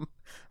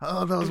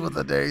those were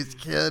the days,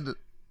 kid.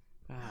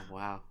 Oh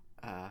wow.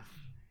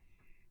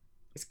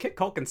 Is Kit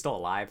Culkin still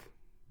alive?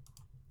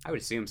 I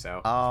would assume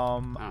so. I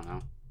don't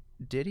know.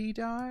 Did he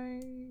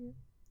die?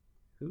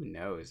 Who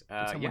knows?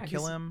 Did someone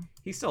kill him?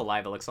 He's still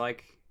alive. It looks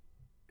like.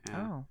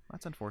 Oh,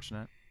 that's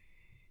unfortunate.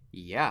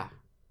 Yeah.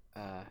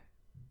 I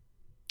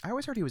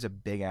always heard he was a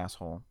big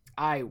asshole.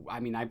 I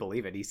mean, I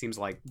believe it. He seems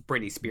like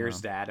Britney Spears'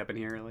 dad up in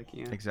here. Like,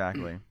 yeah.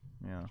 Exactly.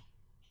 Yeah.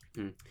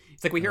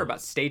 It's like we hear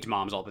about stage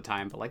moms all the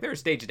time, but like there are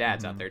stage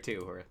dads out there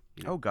too. Who are,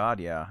 you know, oh God,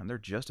 yeah, and they're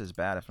just as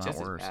bad, if not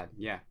worse. As bad.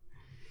 Yeah.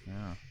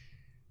 Yeah.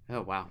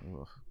 Oh wow.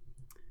 Ugh.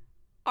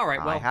 All right.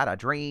 Well, I had a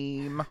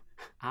dream.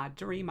 I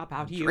dream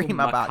about you,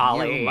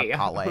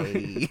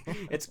 Macaulay.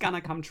 It's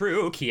gonna come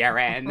true,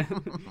 Kieran.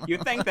 You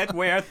think that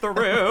we're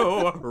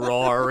through,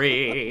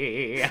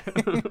 Rory?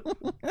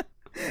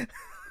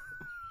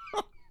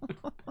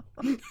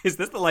 Is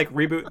this the like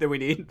reboot that we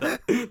need?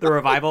 The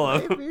revival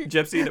of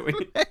Gypsy that we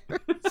need?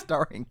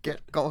 Starring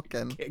Kit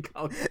Culkin.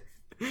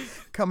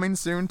 Coming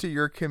soon to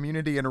your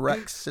community and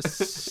rec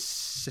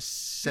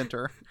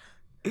center.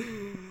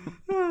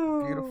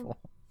 Beautiful.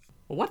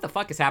 Well, what the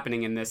fuck is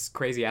happening in this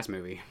crazy ass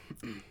movie?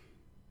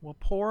 Well,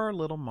 poor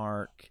little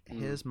Mark,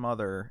 his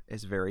mother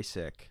is very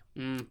sick,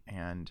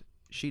 and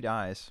she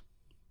dies.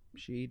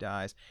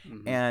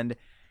 And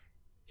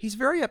he's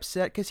very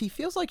upset because he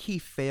feels like he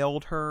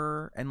failed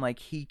her, and like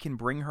he can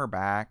bring her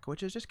back,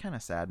 which is just kind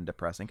of sad and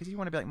depressing because you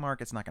want to be like,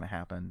 Mark, it's not going to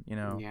happen, you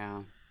know?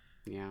 Yeah.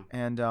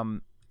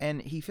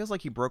 And he feels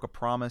like he broke a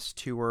promise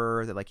to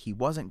her that like he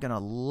wasn't going to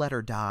let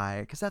her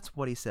die, because that's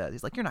what he says.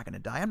 He's like, you're not going to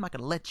die. I'm not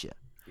going to let you.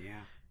 Yeah.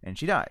 And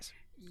she dies.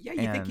 Yeah,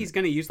 you think he's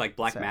going to use like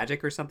black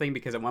magic or something,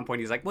 because at one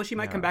point he's like, well, she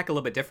might come back a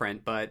little bit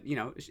different, but you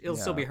know, it'll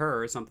still be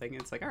her or something.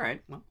 It's like, all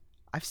right, well.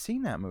 I've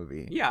seen that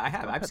movie. Yeah, I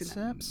have. I've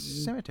seen that.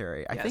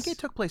 Cemetery. Yes. I think it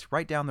took place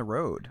right down the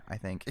road, I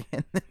think,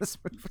 in this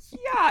movie.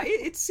 Yeah,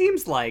 it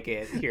seems like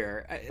it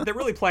here. They're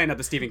really playing up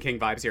the Stephen King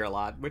vibes here a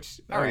lot,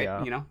 which, all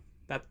right, you know,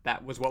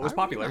 that was what was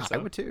popular. So. I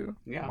would too.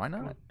 Yeah. Why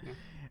not? Yeah.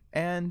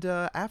 And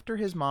after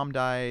his mom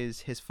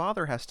dies, his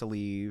father has to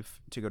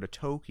leave to go to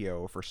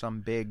Tokyo for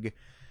some big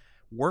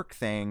work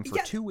thing for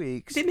 2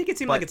 weeks. They make it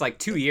seem like it's like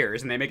 2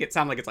 years, and they make it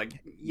sound like it's like,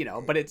 you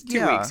know, but it's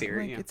 2 weeks here.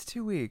 Like it's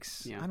 2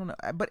 weeks. Yeah. I don't know,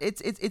 but it's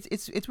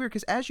weird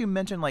because as you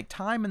mentioned, like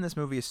time in this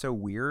movie is so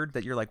weird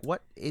that you're like,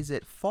 what is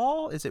it?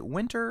 Fall? Is it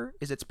winter?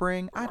 Is it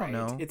spring? I don't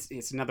know.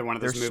 It's another one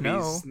of those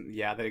movies,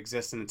 that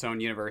exists in its own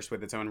universe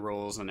with its own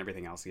rules and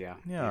everything else.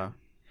 Yeah.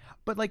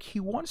 But like he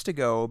wants to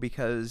go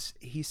because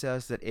he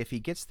says that if he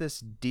gets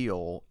this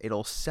deal,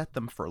 it'll set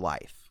them for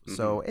life. Mm-hmm.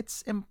 So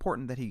it's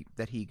important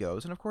that he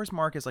goes. And of course,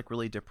 Mark is like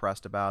really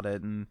depressed about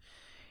it, and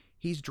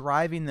he's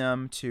driving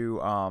them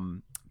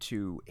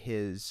to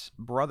his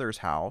brother's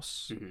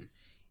house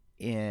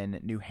in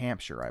New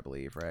Hampshire, I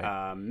believe,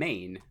 right?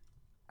 Maine.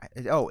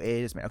 It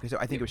is Maine. Okay, so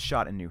I think it was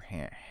shot in New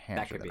Hampshire.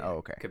 That could be it. Oh,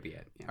 okay. Could be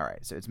it. Yeah. All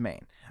right, so it's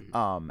Maine.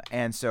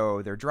 And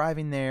so they're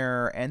driving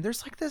there, and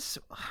there's like this.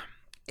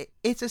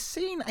 It's a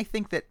scene I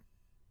think that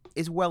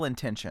is well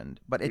intentioned,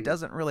 but it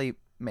doesn't really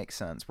make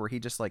sense. Where he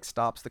just like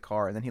stops the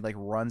car and then he like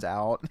runs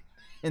out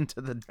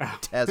into the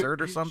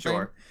desert or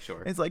something.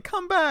 Sure. It's like,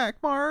 come back,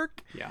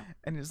 Mark. Yeah.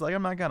 And he's like,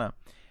 I'm not gonna.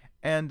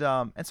 And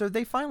so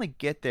they finally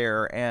get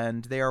there,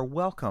 and they are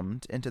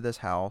welcomed into this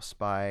house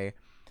by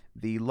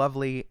the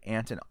lovely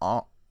aunt and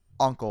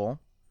uncle.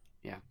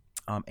 Yeah.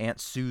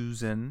 Aunt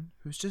Susan,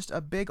 who's just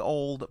a big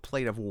old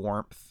plate of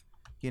warmth.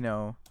 You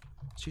know,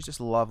 she's just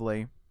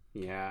lovely.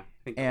 Yeah.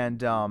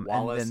 And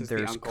Wallace then is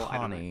there's the uncle.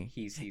 Connie.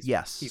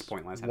 He's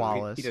pointless.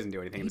 Wallace. He doesn't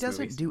do anything. He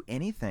doesn't do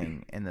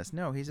anything in this.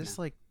 No, he's just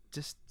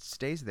just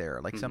stays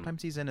there. Like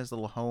sometimes he's in his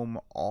little home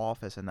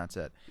office and that's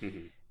it.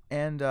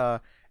 And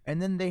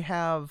then they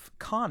have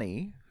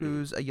Connie,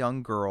 who's a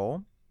young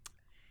girl,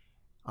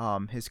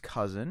 his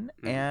cousin,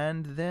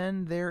 and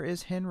then there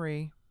is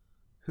Henry,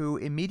 who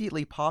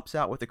immediately pops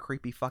out with a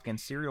creepy fucking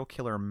serial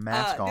killer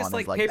mask on.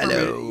 This like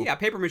hello.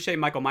 paper mache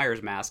Michael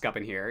Myers mask up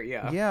in here.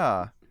 Yeah.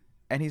 Yeah.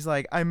 And he's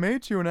like, I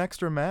made you an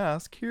extra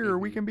mask. Here,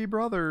 we can be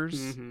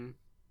brothers.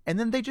 And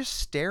then they just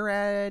stare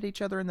at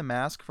each other in the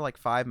mask for like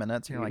 5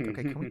 minutes. And you're like,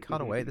 okay, can we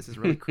cut away? This is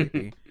really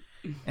creepy.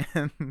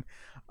 And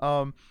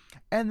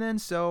then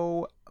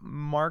so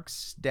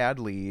Mark's dad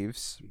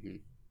leaves.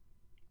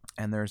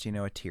 And there's,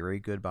 a teary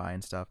goodbye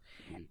and stuff.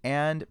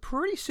 And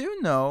pretty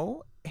soon,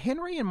 though,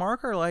 Henry and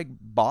Mark are like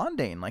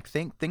bonding. Like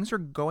things are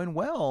going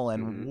well.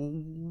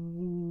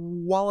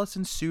 And Wallace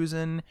and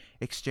Susan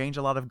exchange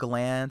a lot of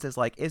glances.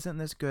 Like, isn't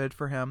this good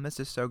for him? This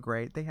is so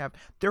great.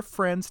 They're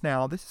friends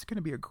now. This is going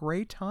to be a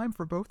great time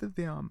for both of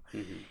them.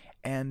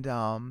 And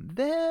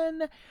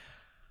then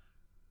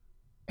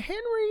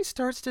Henry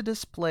starts to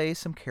display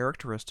some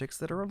characteristics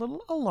that are a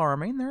little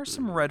alarming. There are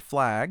some red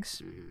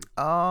flags.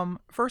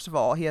 First of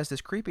all, he has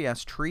this creepy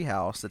ass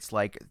treehouse that's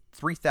like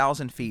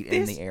 3,000 feet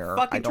in the air.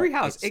 Fucking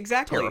treehouse,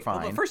 exactly.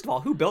 Terrifying. Well, first of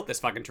all, who built this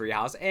fucking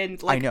treehouse?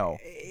 And like, I know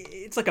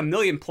it's like a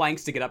million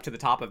planks to get up to the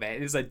top of it.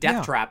 There's a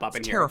death trap up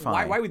in here.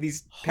 Terrifying. Why would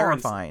these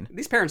parents?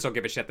 These parents don't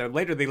give a shit. Though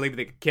later they leave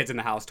the kids in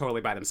the house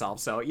totally by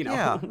themselves. So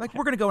yeah, like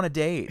we're gonna go on a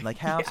date, like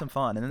have some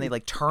fun, and then they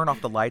like turn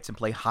off the lights and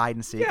play hide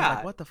and seek. Yeah,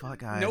 like, what the fuck,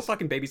 guys? No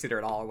fucking babysitter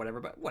at all, or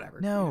whatever. But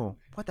whatever. No,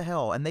 what the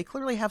hell? And they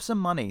clearly have some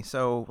money,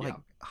 so like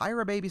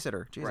hire a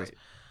babysitter. Jesus.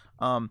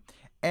 Right.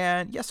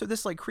 And yeah, so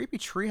this like creepy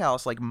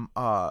treehouse, like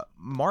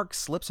Mark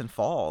slips and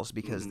falls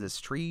because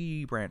this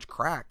tree branch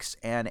cracks,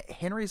 and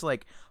Henry's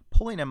like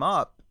pulling him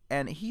up,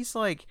 and he's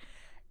like,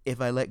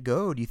 "If I let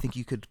go, do you think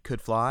you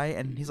could fly?"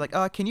 And he's like,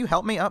 "Can you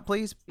help me up,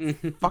 please,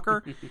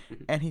 fucker?"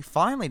 And he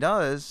finally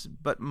does,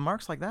 but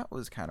Mark's like, "That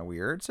was kind of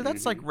weird." So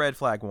that's like red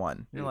flag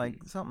 1. You're like,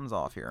 something's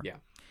off here. Yeah.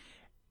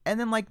 And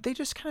then like they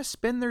just kind of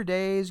spend their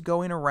days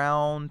going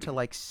around to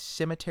like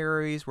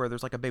cemeteries where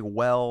there's like a big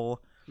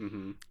well.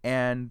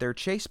 And they're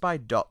chased by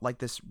like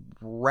this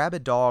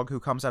rabid dog who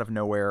comes out of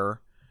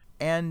nowhere,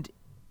 and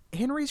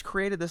Henry's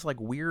created this like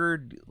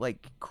weird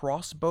like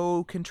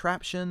crossbow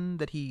contraption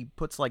that he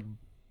puts like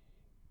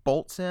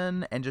bolts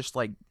in and just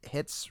like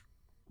hits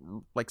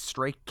like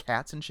stray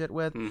cats and shit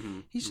with.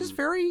 He's just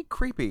very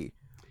creepy.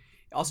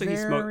 Also,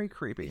 very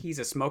creepy. He's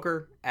a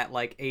smoker at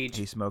like age.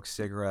 He smokes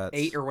cigarettes.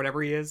 8 or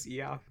whatever he is.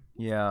 Yeah.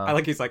 Yeah. I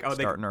like he's like,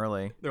 starting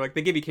early. They're like,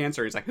 they give you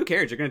cancer. He's like, who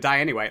cares? You're going to die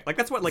anyway. Like,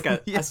 that's what like a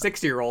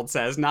 60-year-old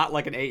says, not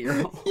like an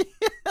 8-year-old.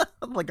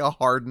 Like a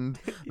hardened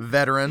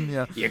veteran.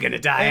 Yeah. You're going to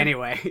die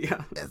anyway.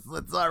 Yeah.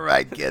 It's all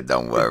right, kid.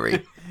 Don't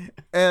worry.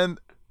 And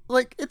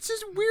like, it's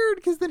just weird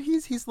because then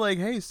he's like,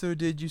 hey, so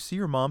did you see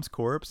your mom's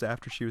corpse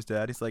after she was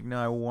dead? He's like,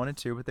 no, I wanted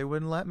to, but they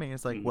wouldn't let me.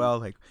 It's like, well,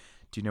 like,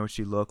 do you know what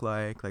she looked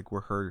like? Like,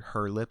 were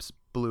her lips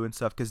blue and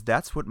stuff? Because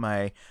that's what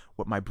my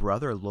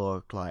brother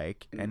looked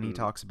like. And he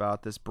talks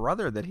about this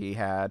brother that he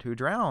had who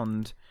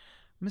drowned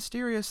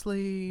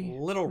mysteriously.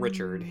 Little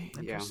Richard.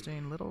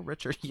 Interesting. Little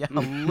Richard. Yeah,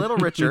 Little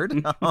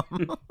Richard.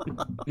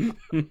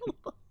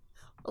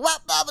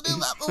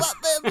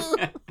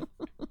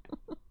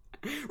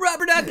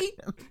 Rubber ducky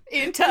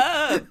in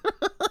tub.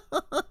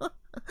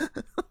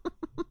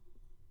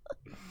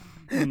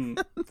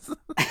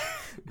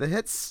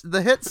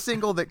 The hit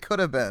single that could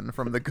have been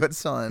from The Good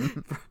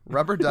Son,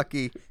 Rubber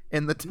Ducky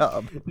in the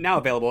Tub. Now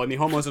available in the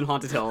Homos and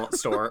Haunted Hill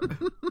store.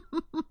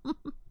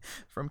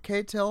 From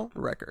K-Tel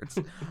Records.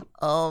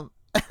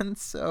 And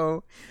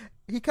so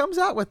he comes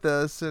out with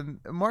this, and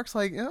Mark's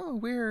like, oh,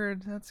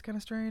 weird. That's kind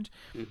of strange.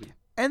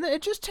 And then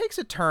it just takes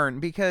a turn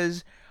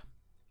because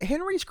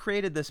Henry's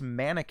created this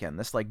mannequin,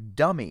 this like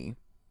dummy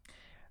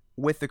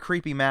with the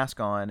creepy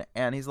mask on,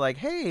 and he's like,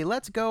 hey,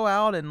 let's go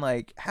out and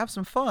like have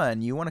some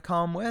fun. You want to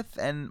come with?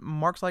 And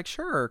Mark's like,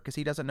 sure, because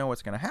he doesn't know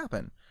what's going to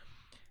happen.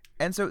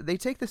 And so they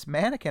take this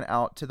mannequin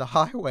out to the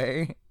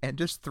highway and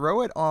just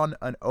throw it on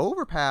an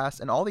overpass,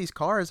 and all these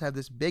cars have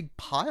this big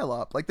pile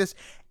up, like this.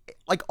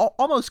 like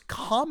almost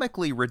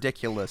comically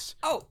ridiculous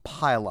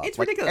pile up. It's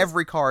like ridiculous.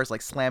 Every car is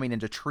like slamming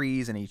into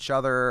trees and each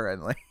other,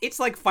 and like it's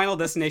like Final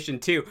Destination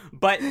 2.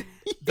 But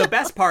the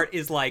best part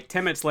is like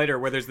 10 minutes later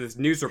where there's this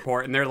news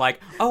report and they're like,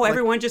 oh,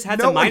 everyone just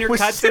had some minor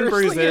cuts and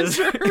bruises.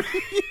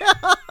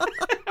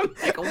 I'm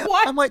like,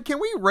 what? I'm like, can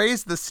we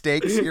raise the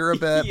stakes here a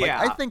bit? Yeah.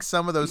 Like, I think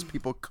some of those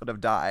people could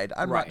have died.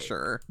 I'm not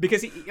sure.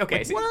 Because,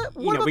 like, so,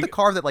 what about the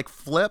car that like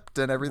flipped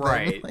and everything?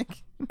 Right.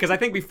 Like, because I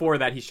think before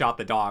that he shot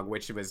the dog,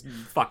 which was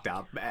fucked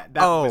up. That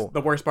was the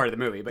worst part of the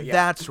movie. But yeah,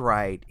 that's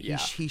right. Yeah.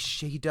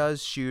 He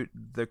does shoot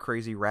the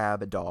crazy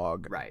rabid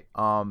dog. Right.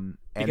 And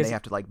because they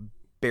have to like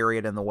bury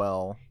it in the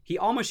well. He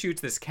almost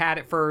shoots this cat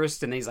at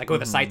first, and then he's like, "Oh,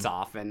 the sight's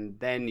off," and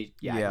then he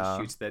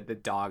shoots the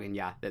dog, and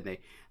then they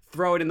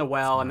throw it in the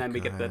well, and then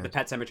we get the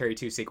Pet Sematary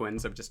 2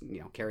 sequence of just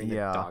carrying the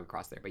dog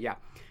across there. But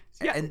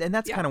and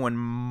that's kind of when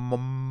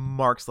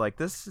Mark's like,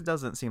 this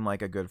doesn't seem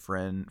like a good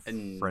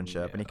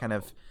friendship, and he kind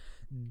of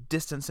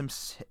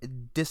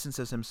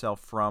distances himself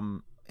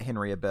from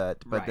Henry a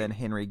bit, but then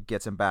Henry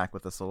gets him back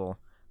with this little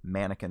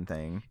mannequin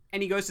thing,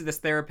 and he goes to this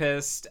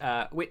therapist,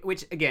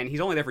 which again,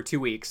 he's only there for 2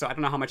 weeks, so I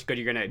don't know how much good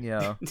you're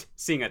gonna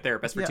seeing a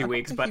therapist for 2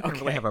 weeks, but you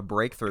can really have a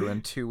breakthrough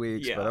in 2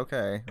 weeks. But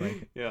okay,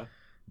 like,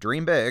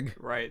 dream big,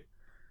 right?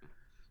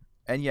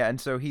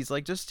 And so he's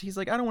like,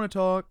 I don't want to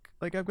talk,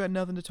 like I've got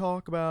nothing to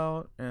talk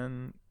about,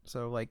 and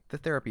so like the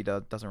therapy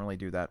doesn't really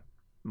do that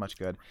much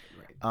good,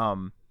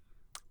 right.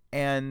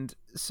 And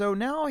so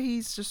now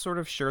he's just sort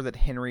of sure that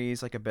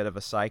Henry's like a bit of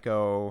a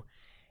psycho,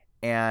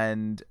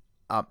 and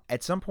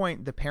at some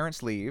point the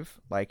parents leave,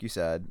 like you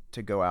said,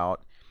 to go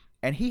out,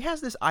 and he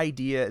has this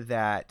idea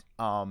that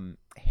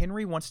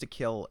Henry wants to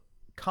kill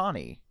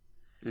Connie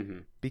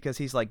because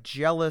he's like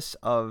jealous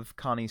of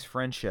Connie's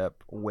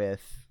friendship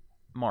with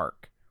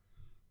Mark.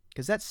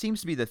 Because that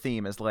seems to be the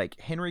theme, is like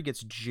Henry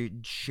gets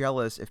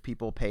jealous if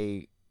people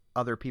pay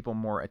other people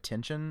more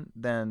attention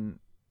than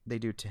they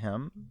do to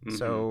him.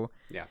 So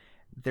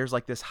there's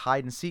like this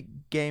hide and seek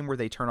game where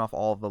they turn off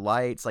all of the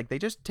lights. Like they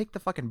just take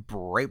the fucking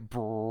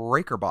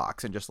breaker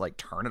box and just like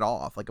turn it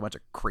off like a bunch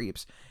of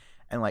creeps,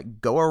 and like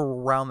go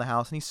around the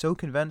house. And he's so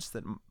convinced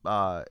that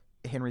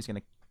Henry's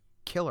gonna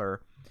kill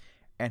her,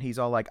 and he's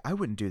all like, I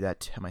wouldn't do that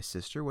to my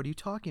sister. What are you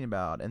talking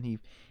about? And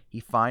he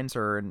finds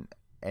her,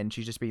 and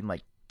she's just being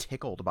like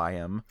tickled by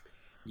him.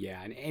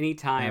 Yeah, and any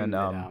time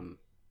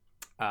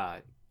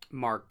that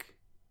Mark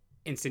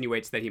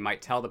insinuates that he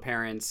might tell the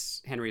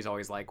parents, Henry's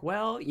always like,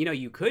 well,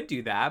 you could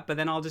do that, but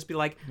then I'll just be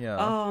like,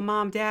 oh,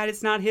 Mom, Dad,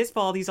 it's not his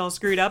fault he's all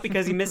screwed up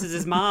because he misses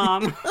his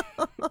mom.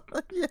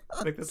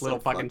 Like this little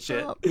fucking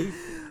shit.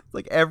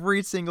 Like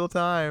every single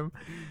time.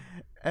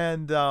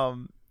 And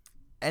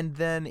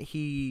then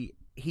he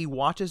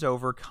watches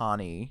over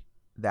Connie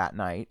that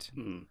night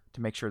to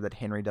make sure that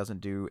Henry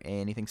doesn't do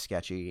anything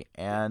sketchy.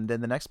 And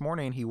then the next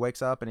morning he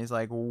wakes up and he's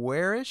like,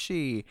 where is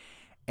she?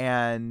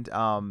 And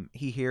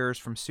he hears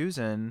from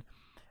Susan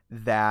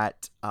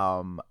that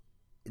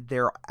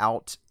they're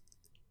out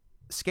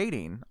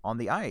skating on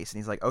the ice, and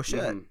he's like, oh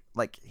shit,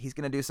 like he's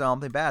gonna do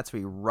something bad. So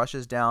he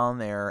rushes down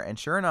there, and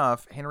sure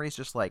enough, Henry's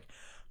just like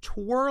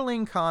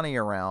twirling Connie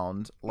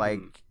around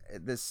like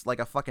this, like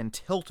a fucking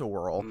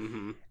tilt-a-whirl.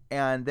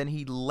 And then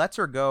he lets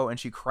her go, and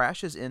she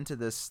crashes into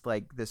this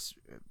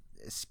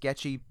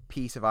sketchy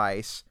piece of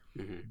ice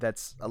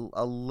that's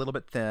a little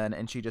bit thin,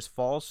 and she just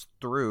falls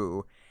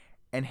through.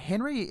 And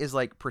Henry is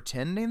like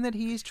pretending that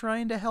he's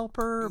trying to help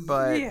her,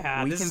 but we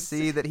can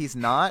see that he's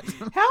not.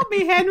 Help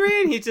me,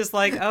 Henry! And he's just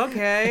like,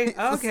 okay, like,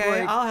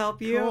 I'll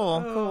help you.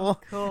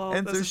 Cool.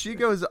 And so she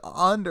goes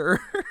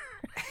under.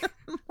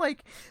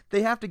 Like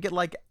they have to get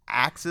like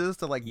axes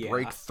to like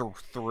break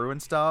through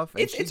and stuff.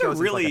 And it's a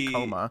really into,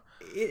 like, a coma.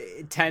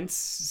 Tense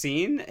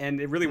scene, and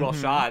it really well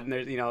shot. And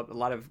there's a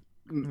lot of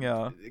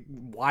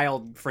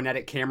wild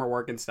frenetic camera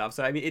work and stuff.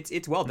 So I mean,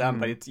 it's well done,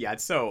 but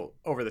it's so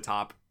over the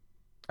top.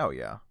 Oh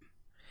yeah.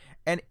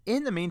 And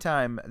in the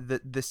meantime,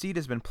 the seed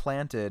has been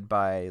planted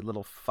by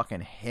little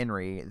fucking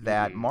Henry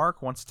that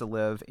Mark wants to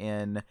live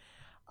in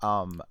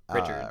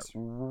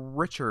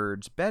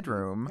Richard's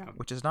bedroom,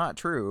 which is not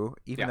true,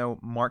 even though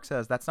Mark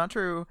says that's not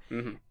true.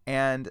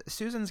 And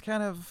Susan's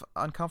kind of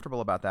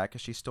uncomfortable about that because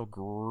she's still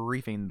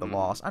grieving the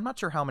loss. I'm not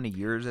sure how many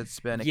years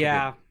it's been. It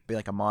could be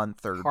like a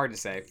month or hard to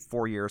say.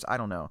 4 years. I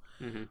don't know.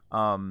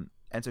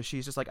 And so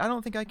she's just like, I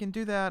don't think I can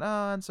do that.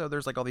 And so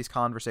there's like all these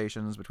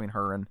conversations between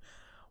her and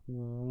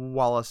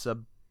Wallace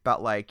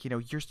about like, you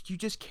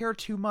just care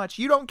too much.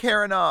 You don't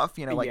care enough.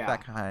 Like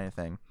that kind of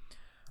thing.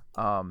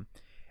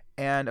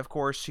 And of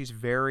course, she's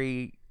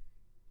very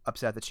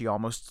upset that she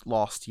almost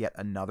lost yet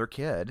another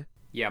kid.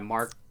 Yeah,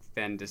 Mark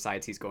then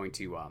decides he's going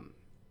to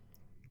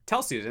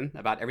tell Susan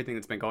about everything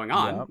that's been going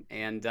on,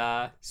 and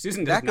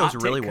Susan does that goes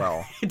really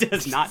well.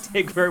 Does not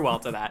take very well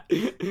to that.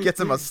 Gets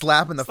him a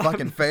slap in the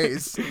fucking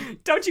face.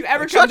 Don't you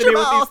ever come to me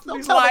with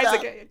these lies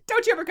again?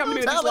 Don't you ever come to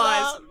me with these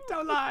lies?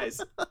 Don't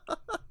lies.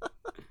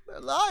 They're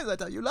lies. I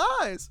tell you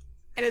lies.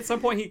 And at some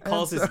point, he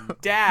calls his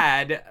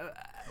dad.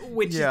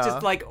 Which is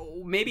just like,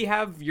 maybe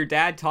have your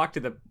dad talk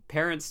to the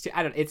parents too.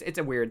 I don't. It's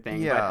a weird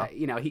thing. Yeah.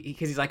 But,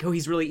 because he's like, oh,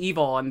 he's really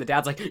evil, and the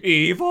dad's like,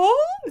 evil.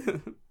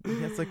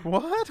 It's like,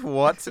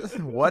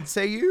 what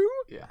say you?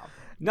 Yeah.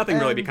 Nothing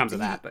really becomes of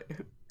that, but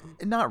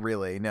not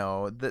really.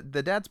 No,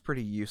 the dad's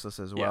pretty useless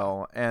as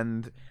well,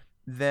 and.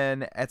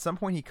 Then at some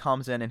point he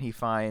comes in and he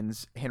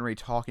finds Henry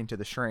talking to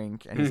the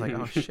shrink, and he's like,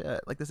 oh shit,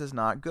 like this is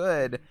not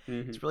good.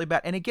 It's really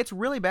bad. And it gets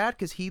really bad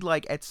because he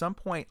like at some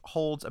point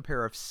holds a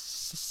pair of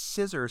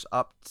scissors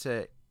up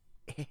to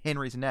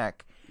Henry's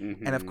neck,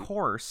 and of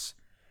course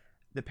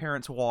the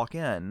parents walk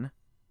in,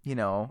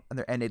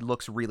 and it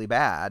looks really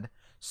bad.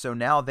 So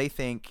now they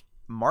think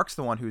Mark's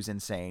the one who's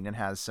insane and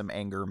has some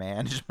anger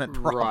management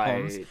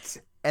problems.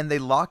 Right. And they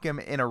lock him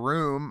in a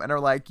room and are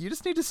like, you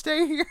just need to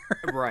stay here.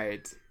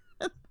 Right.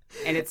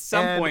 And at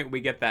some point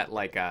we get that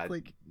like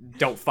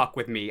 "Don't fuck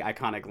with me"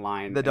 iconic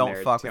line. The "Don't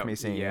fuck with me"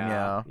 scene.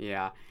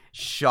 Yeah.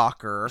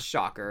 Shocker.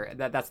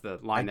 That's the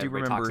line that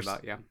everybody talks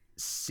about. Yeah.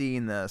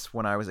 Seeing this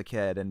when I was a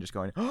kid and just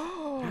going,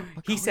 oh,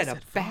 he said a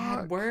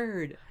bad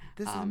word.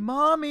 This is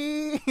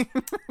mommy.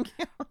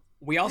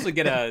 We also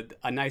get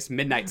a nice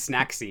midnight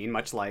snack scene,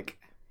 much like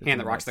Hand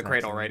That Rocks the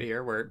Cradle right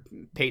here, where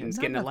Peyton's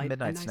getting a late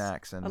night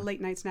snack.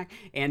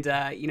 And,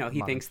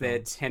 he thinks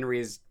that Henry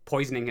is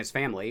poisoning his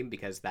family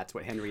because that's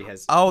what Henry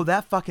has. Oh,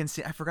 that fucking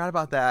scene. I forgot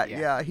about that.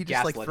 Yeah, he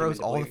just throws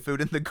all the food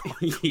in the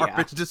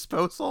garbage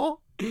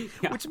disposal,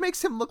 which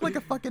makes him look like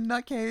a fucking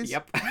nutcase.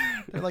 Yep.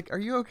 They're like, are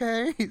you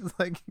okay? He's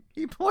like,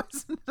 he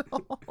poisoned it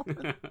all.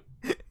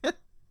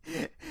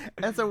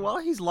 And so while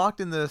he's locked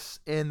in this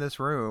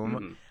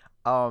room,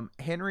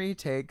 Henry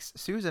takes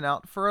Susan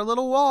out for a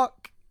little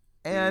walk.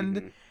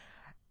 And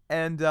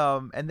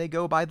they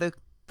go by the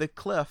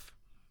cliff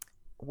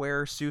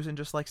where Susan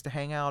just likes to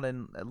hang out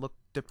and look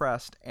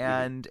depressed,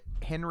 and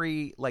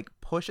Henry like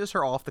pushes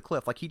her off the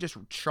cliff. Like he just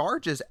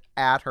charges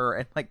at her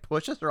and like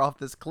pushes her off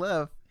this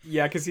cliff.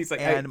 Yeah, because he's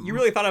like, you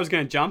really thought I was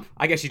gonna jump?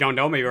 I guess you don't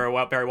know me very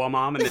well,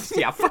 Mom. And it's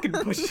fucking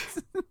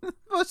pushes her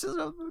off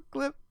the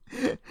cliff.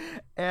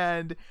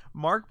 And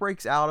Mark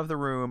breaks out of the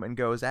room and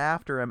goes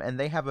after him, and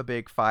they have a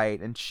big fight.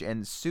 And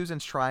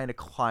Susan's trying to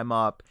climb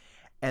up.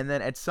 And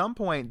then at some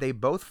point, they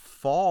both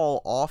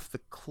fall off the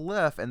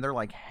cliff, and they're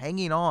like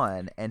hanging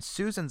on. And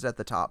Susan's at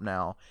the top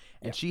now,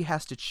 and she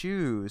has to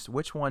choose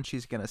which one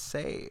she's gonna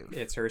save.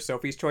 It's her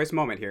Sophie's Choice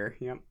moment here.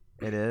 Yep.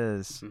 It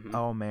is.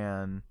 Oh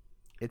man,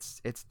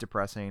 it's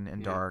depressing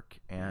and dark,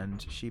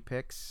 and she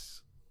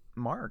picks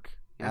Mark.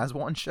 As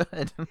one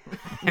should.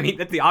 I mean,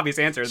 that's the obvious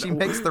answer. She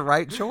makes the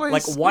right choice.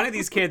 Like, one of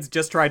these kids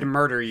just tried to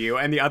murder you,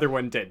 and the other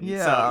one didn't.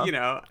 Yeah.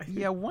 So,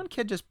 Yeah, one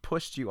kid just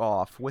pushed you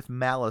off with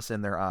malice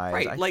in their eyes.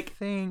 Right, I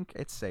think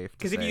it's safe to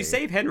because if you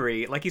save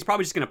Henry, like, he's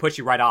probably just going to push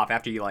you right off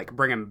after you, like,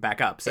 bring him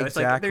back up. So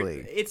exactly.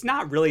 It's like, it's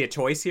not really a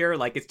really here.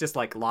 Like, it's just,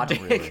 like,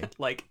 logic. Really.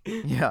 Like,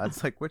 yeah,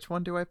 it's like, which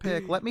one do I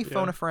pick? Let me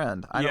phone a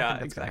friend. I don't think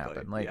that's exactly. going to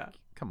happen. Like,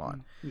 come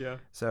on. Yeah.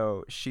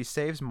 So she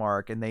saves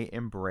Mark, and they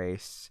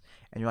embrace.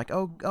 And you're like,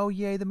 oh,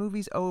 yay, the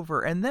movie's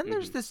over. And then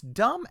there's this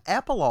dumb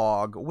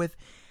epilogue with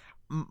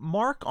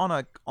Mark on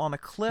a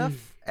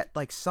cliff at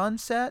like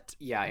sunset.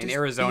 Yeah, in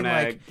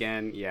Arizona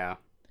again. Yeah.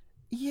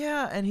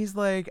 Yeah, and he's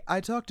like,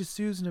 I talked to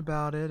Susan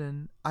about it,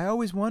 and I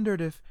always wondered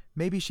if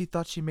maybe she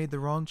thought she made the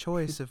wrong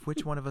choice of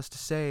which one of us to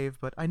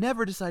save, but I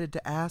never decided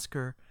to ask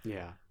her.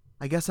 Yeah.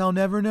 I guess I'll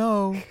never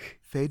know.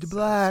 Fade to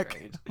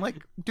black. Like,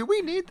 do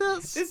we need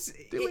this?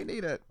 Do we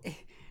need it?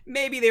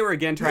 Maybe they were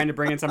again trying to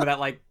bring in some of that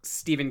like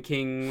Stephen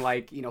King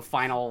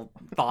final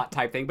thought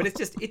type thing, but it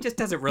just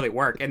doesn't really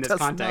work in this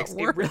context.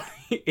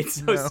 It's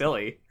so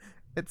silly.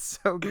 It's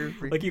so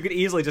goofy. Like you could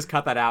easily just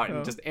cut that out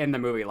and just end the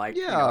movie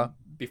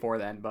before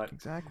then, but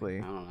exactly.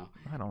 I don't know.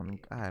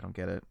 I don't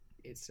get it.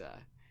 That's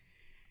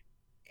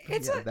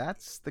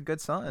The Good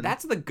Son.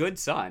 That's The Good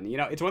Son.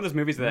 It's one of those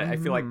movies that I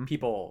feel like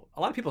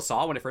a lot of people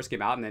saw when it first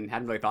came out and then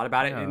hadn't really thought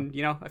about it in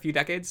a few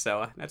decades.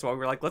 So that's why we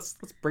were like, let's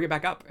bring it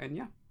back up,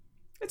 and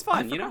it's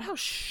fun. I forgot how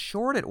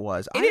short it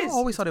was. I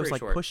always thought it was like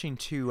short. pushing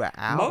 2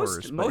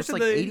 hours. Most of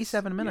like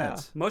 87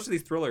 minutes. Yeah, most of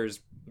these thrillers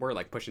were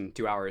like pushing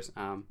 2 hours.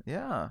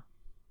 Yeah.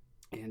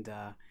 And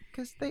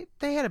because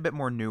they had a bit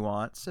more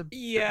nuance, a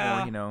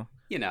bit more,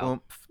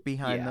 oomph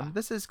behind them.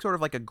 This is sort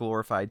of like a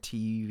glorified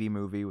TV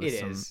movie with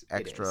some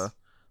extra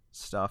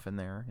stuff in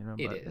there.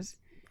 It is.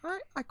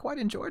 I quite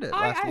enjoyed it.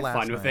 I had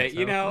fun with it.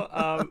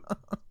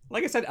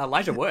 Like I said,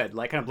 Elijah Wood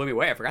kind of blew me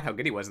away. I forgot how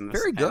good he was in this.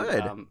 Very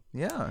good.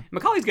 Yeah.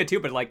 Macaulay's good too,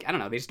 but I don't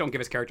know. They just don't give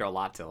his character a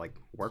lot to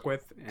work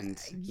with,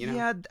 and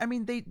Yeah, I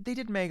mean they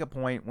did make a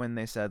point when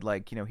they said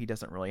he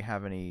doesn't really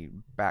have any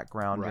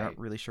background. You're not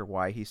really sure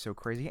why he's so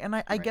crazy, and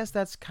I guess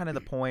that's kind of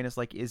the point.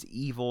 Is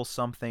evil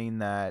something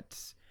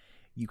that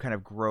you kind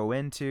of grow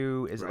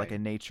into? Is it like a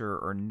nature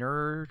or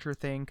nurture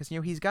thing? Because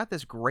he's got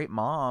this great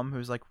mom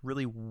who's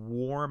really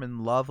warm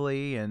and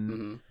lovely,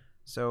 and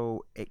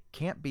so it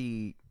can't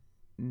be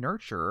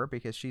nurture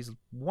because she's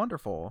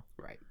wonderful,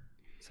 right?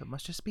 So it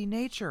must just be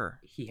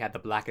nature. He had the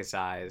blackest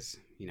eyes,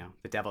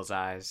 the devil's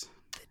eyes.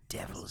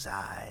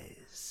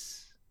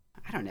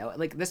 I don't know,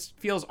 this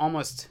feels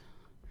almost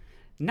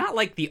not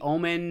like The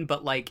Omen,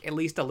 but at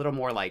least a little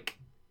more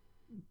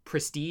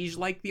prestige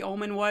like The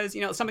Omen was,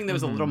 something that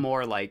was a little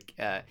more like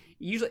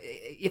usually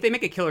if they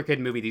make a Killer Kid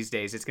movie these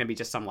days, it's gonna be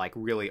just some like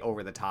really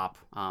over the top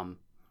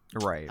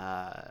right,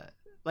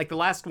 like the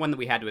last one that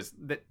we had was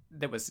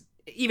that was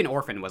even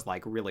Orphan was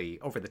like really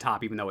over the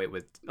top, even though it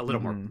was a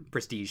little more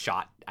prestige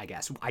shot, I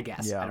guess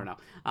yeah. I don't know,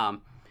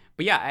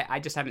 but yeah, I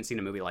just haven't seen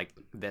a movie like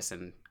this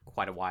in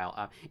quite a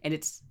while, and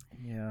it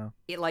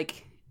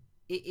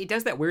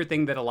does that weird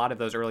thing that a lot of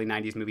those early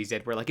 90s movies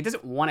did, where like it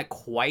doesn't want to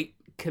quite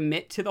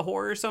commit to the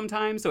horror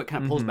sometimes, so it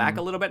kind of pulls back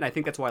a little bit, and I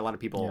think that's why a lot of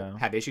people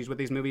have issues with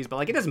these movies. But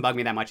like it doesn't bug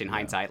me that much in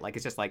hindsight. Like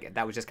it's just like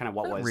that was just kind of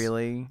what Not was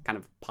really kind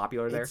of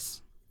popular there.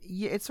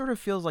 Yeah, it sort of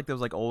feels like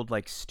those like old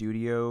like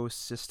studio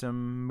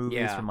system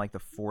movies from like the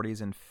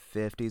 40s and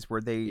 50s where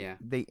they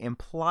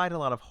implied a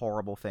lot of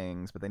horrible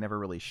things, but they never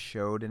really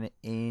showed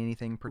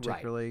anything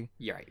particularly. Right.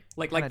 You're right.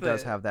 Like it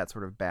does have that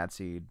sort of bad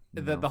seed.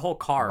 The whole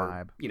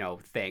car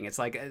vibe. Thing. It's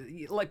like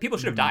people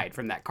should have died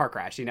from that car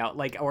crash,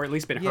 like, or at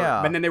least been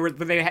hurt. But then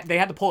they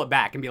had to pull it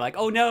back and be like,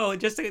 oh no,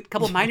 just a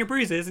couple minor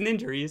bruises and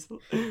injuries.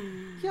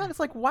 Yeah, and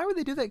it's like, why would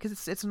they do that?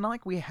 Because it's not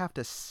like we have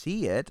to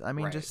see it. I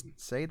mean, just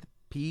say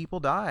people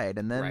died,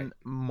 and then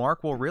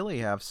Mark will really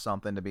have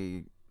something to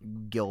be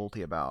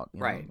guilty about.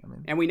 Right. I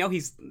mean, and we know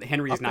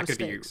Henry is not going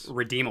to be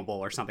redeemable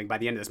or something by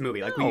the end of this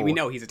movie. Like we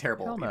know he's a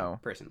terrible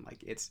person.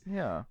 Like it's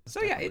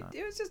So yeah,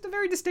 it was just a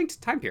very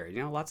distinct time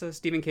period. Lots of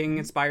Stephen King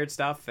inspired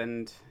stuff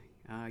and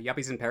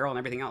Yuppies in Peril and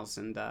everything else.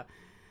 And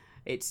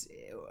it's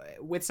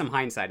with some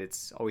hindsight,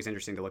 it's always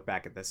interesting to look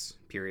back at this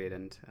period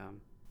and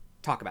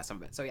talk about some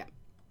of it. So yeah.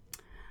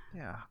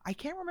 Yeah, I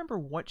can't remember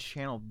what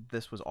channel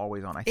this was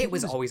always on. I think it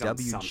was always on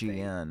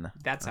WGN.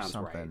 That sounds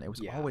right. It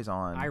was always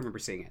on. I remember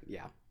seeing it.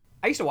 Yeah,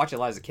 I used to watch it a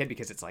lot as a kid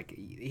because it's like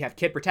you have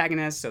kid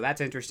protagonists, so that's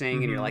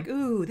interesting, and you're like,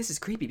 ooh, this is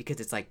creepy because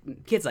it's like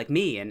kids like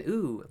me, and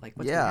ooh, like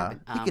what's gonna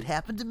happen? It could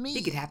happen to me.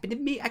 It could happen to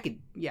me. I could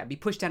be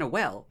pushed down a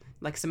well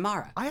like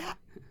Samara. I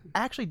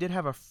actually did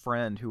have a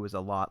friend who was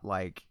a lot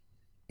like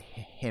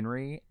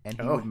Henry, and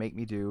he would make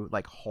me do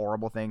like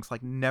horrible things,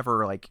 like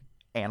never like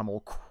animal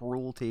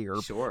cruelty or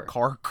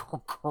car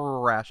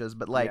crashes,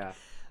 but like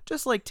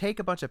just like take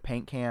a bunch of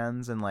paint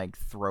cans and like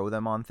throw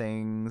them on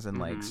things and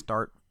like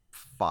start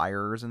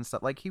fires and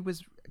stuff. Like he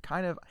was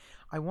kind of,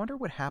 I wonder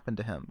what happened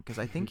to him, because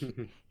I think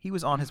he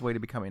was on his way to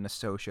becoming a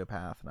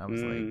sociopath, and I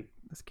was like,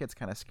 this kid's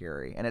kind of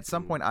scary. And at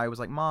some point I was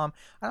like, Mom,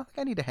 I don't think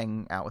I need to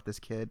hang out with this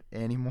kid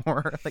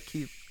anymore. Like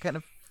he kind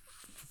of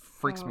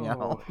freaks me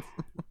out.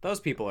 Those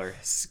people are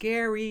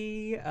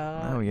scary.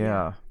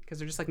 Because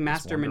they're just like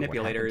master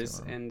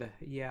manipulators, and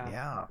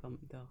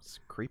it's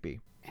creepy.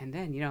 And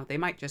then they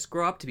might just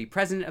grow up to be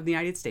president of the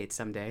United States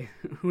someday.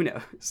 Who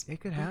knows?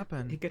 It could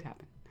happen.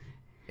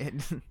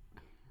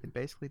 It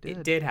basically did.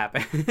 It did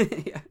happen.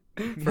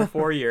 For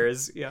 4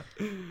 years. Yeah.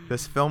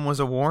 This film was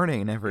a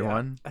warning,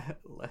 everyone.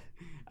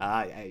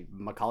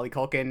 Macaulay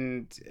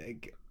Culkin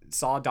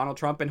saw Donald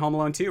Trump in Home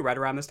Alone 2 right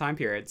around this time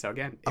period. So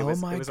again, it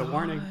was a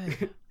warning.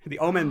 The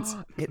omens.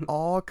 It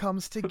all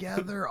comes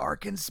together. Our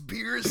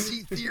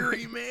conspiracy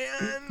theory,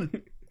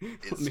 man.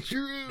 It's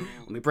true.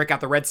 Let me break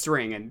out the red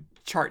string and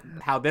chart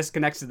how this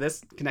connects to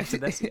this.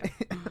 Yeah.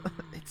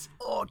 It's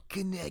all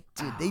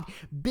connected.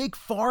 Big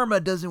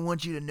Pharma doesn't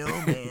want you to know,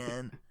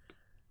 man.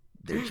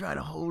 They're trying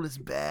to hold us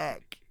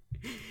back.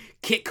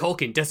 Kit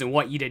Culkin doesn't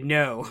want you to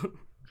know.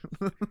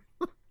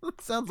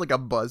 It sounds like a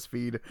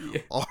BuzzFeed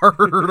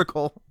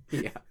article.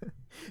 Yeah.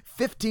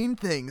 15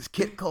 things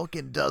Kit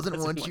Culkin doesn't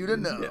want you to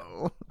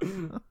know.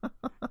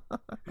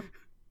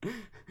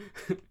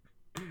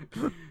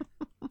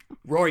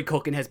 Rory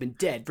Culkin has been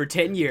dead for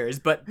 10 years,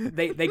 but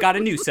they got a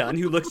new son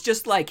who looks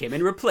just like him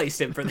and replaced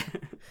him for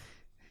that.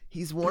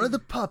 He's one of the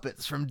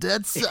puppets from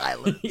Dead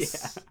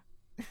Silence.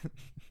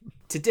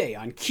 Today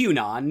on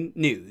QAnon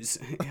News.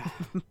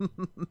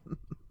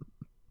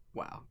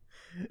 Wow.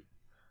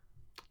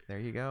 There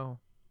you go.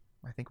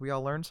 I think we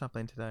all learned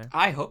something today.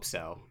 I hope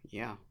so.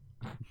 Yeah.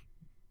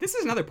 This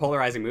is another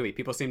polarizing movie.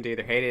 People seem to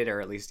either hate it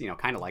or at least,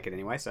 kind of like it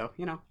anyway. So,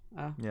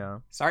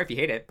 sorry if you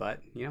hate it,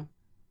 but,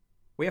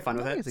 we have fun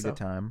with it. It's a good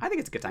time. I think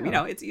it's a good time.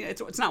 Yeah.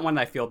 It's not one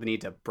that I feel the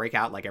need to break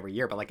out like every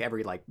year, but like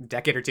every like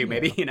decade or two,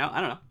 maybe.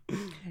 I don't know.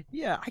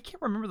 Yeah, I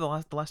can't remember the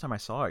last time I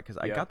saw it because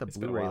I got the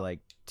Blu-ray like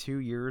 2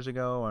 years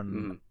ago,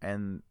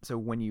 and so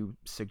when you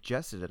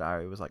suggested it,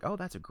 I was like, oh,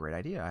 that's a great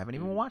idea. I haven't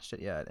even watched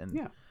it yet, and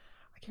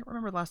I can't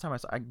remember the last time I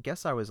saw. I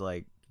guess I was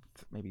like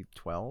maybe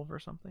 12 or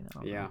something. I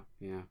don't know.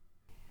 Yeah.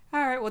 All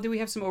right. Well, do we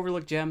have some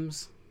overlooked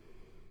gems?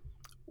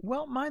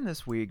 Well, mine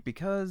this week,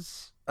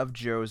 because of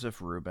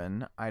Joseph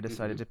Rubin, I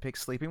decided to pick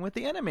Sleeping with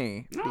the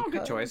Enemy. Oh,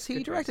 good choice.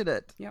 He directed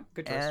it. Yeah,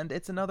 good choice. And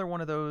it's another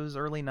one of those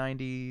early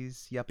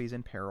 90s Yuppies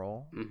in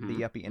Peril. The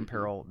Yuppie in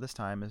Peril this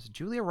time is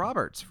Julia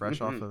Roberts, fresh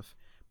off of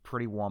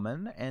Pretty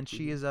Woman. And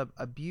she is a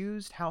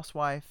abused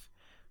housewife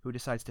who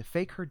decides to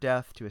fake her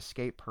death to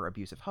escape her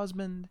abusive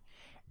husband,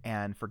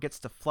 and forgets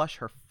to flush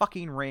her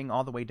fucking ring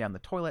all the way down the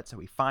toilet, so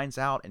he finds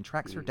out and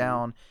tracks her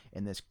down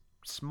in this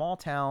small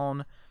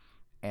town,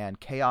 and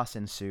chaos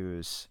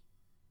ensues.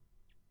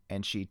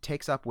 And she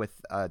takes up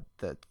with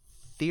the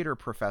theater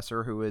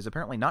professor, who is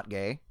apparently not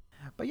gay,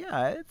 But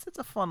yeah, it's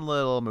a fun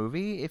little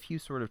movie if you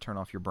sort of turn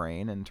off your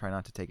brain and try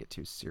not to take it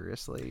too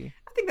seriously.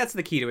 I think that's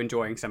the key to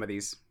enjoying some of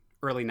these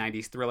early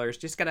 '90s thrillers.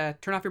 Just gotta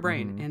turn off your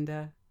brain and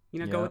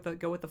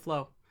go with the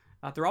flow.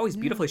 They're always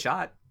beautifully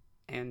shot,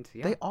 and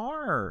they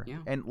are. Yeah.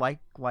 And like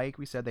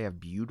we said, they have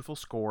beautiful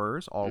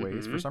scores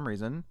always. For some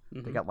reason,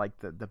 they got like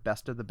the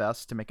best of the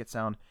best to make it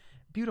sound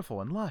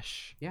beautiful and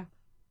lush. Yeah,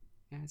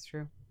 it's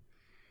true.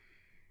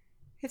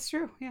 It's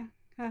true. Yeah,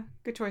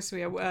 good choice.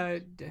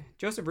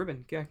 Joseph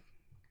Rubin. Yeah.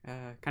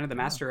 Kind of the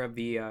master of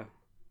the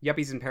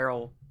yuppies in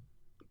peril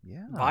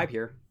vibe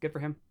here. Good for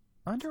him.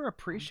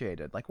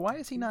 Underappreciated. Like, why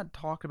is he not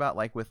talked about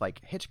like with like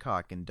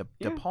Hitchcock and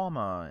De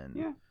Palma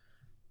and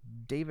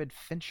David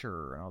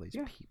Fincher and all these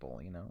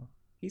people?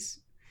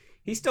 He's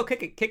still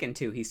kicking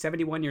too. He's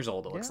 71 years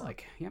old. It looks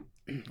like. Yep.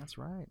 That's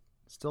right.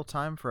 Still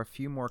time for a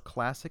few more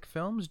classic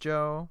films,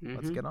 Joe.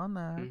 Let's get on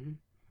that.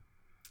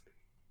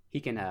 He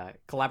can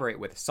collaborate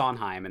with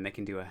Sondheim, and they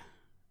can do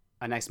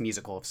a nice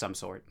musical of some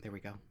sort. There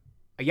we go.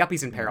 A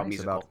Yuppies in Peril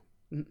musical.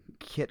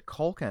 Kit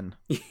Culkin.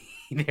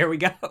 There we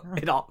go.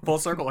 It all full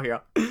circle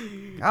here.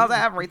 How's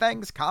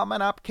everything's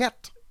coming up,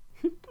 Kit?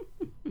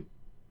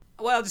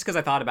 Well, just because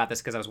I thought about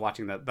this because I was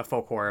watching the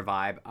folk horror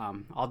vibe,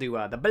 I'll do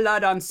The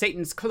Blood on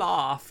Satan's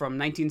Claw from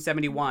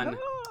 1971.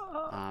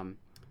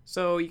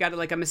 So you got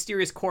like a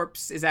mysterious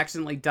corpse is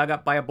accidentally dug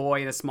up by a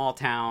boy in a small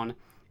town,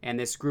 and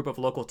this group of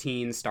local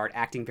teens start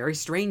acting very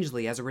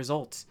strangely as a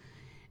result.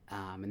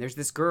 And there's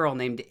this girl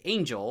named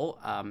Angel,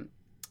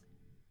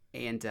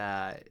 and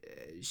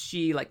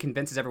she like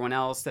convinces everyone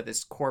else that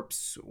this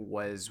corpse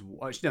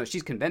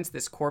she's convinced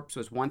this corpse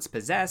was once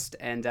possessed,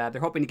 and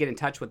they're hoping to get in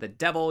touch with the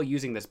devil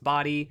using this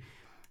body.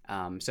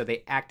 So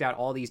they act out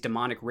all these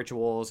demonic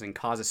rituals and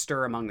cause a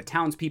stir among the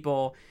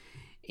townspeople.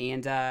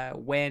 And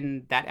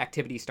when that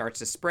activity starts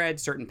to spread,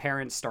 certain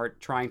parents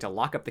start trying to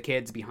lock up the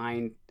kids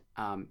behind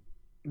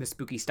the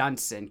spooky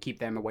stunts and keep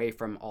them away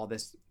from all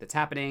this that's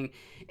happening.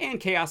 And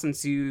chaos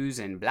ensues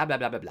and blah, blah,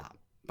 blah, blah, blah.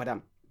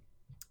 But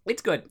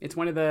it's good. It's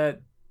one of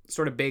the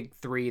sort of big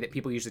three that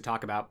people usually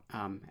talk about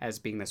as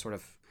being the sort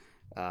of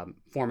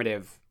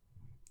formative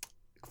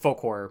folk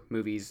horror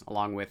movies,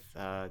 along with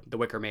The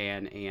Wicker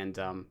Man and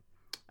why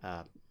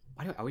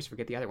do I always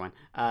forget the other one?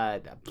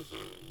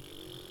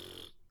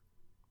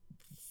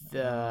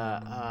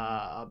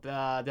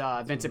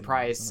 The Vincent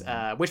Price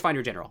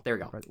Witchfinder General. There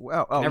we go.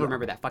 Never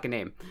remember that fucking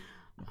name.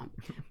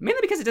 Mainly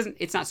because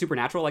it's not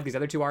supernatural like these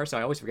other two are, so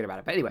I always forget about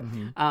it. But anyway,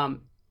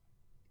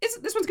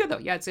 this one's good though.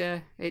 Yeah,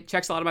 it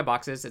checks a lot of my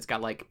boxes. It's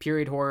got like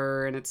period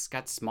horror, and it's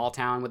got small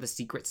town with the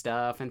secret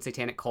stuff and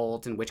satanic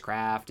cult and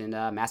witchcraft and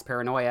mass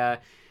paranoia.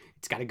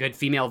 It's got a good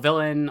female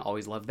villain.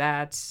 Always love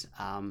that.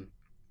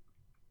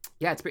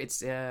 Yeah,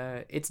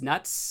 it's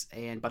nuts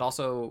but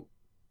also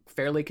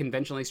fairly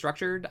conventionally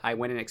structured. I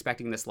went in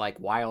expecting this like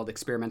wild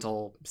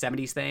experimental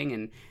 70s thing,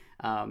 and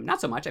not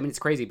so much. I mean, it's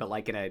crazy, but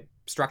like in a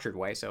structured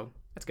way. So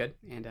that's good,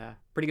 and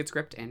pretty good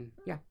script, and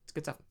yeah, it's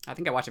good stuff. I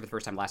think I watched it for the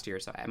first time last year,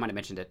 so I might have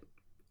mentioned it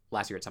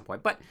last year at some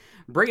point. But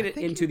bringing it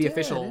into the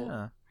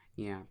official,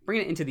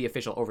 bringing it into the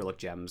official Overlook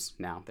Gems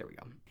now. There we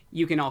go.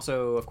 You can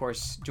also, of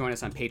course, join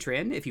us on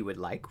Patreon if you would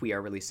like. We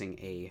are releasing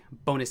a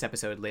bonus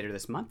episode later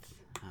this month.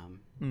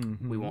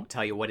 We won't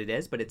tell you what it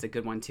is, but it's a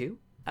good one too.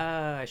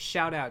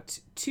 Shout out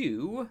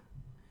to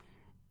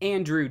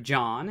Andrew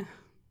John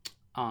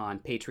on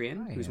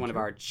Patreon, who's one of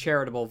our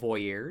charitable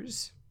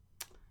voyeurs.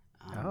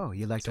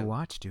 You like to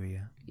watch, do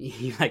you?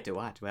 You like to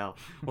watch? Well,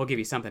 we'll give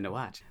you something to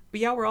watch. But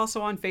yeah, we're also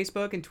on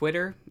Facebook and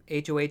Twitter,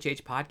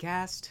 HOHH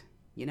Podcast,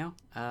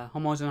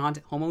 Homos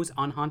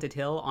on Haunted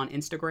Hill on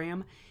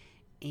Instagram.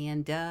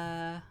 And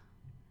I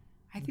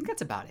think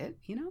that's about it,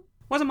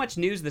 Wasn't much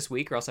news this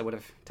week, or else I would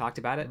have talked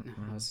about it.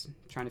 I was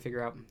trying to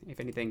figure out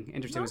if anything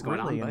interesting was going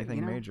on. But,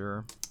 anything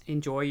major.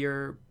 Enjoy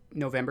your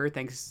November.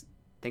 Thanks.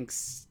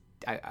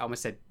 I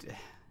almost said...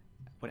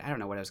 I don't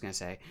know what I was going to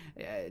say.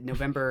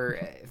 November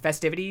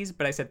festivities,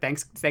 but I said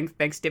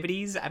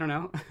thanksgivings. I don't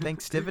know.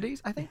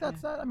 Thanksgivings? I think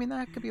that's that. I mean,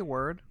 that could be a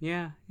word.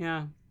 Yeah.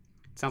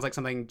 Sounds like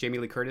something Jamie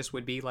Lee Curtis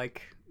would be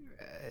like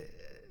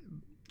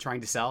trying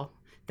to sell.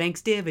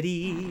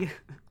 Thanksgivity.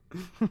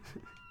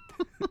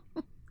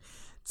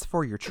 It's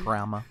for your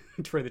trauma.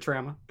 For the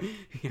trauma.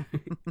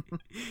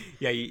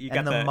 Yeah, you got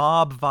and the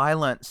mob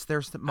violence.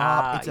 There's the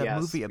mob. It's a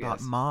movie about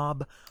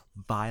mob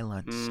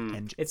violence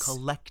and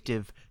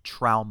collective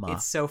trauma.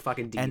 It's so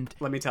fucking deep. And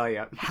let me tell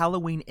you,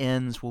 Halloween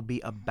Ends will be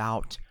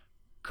about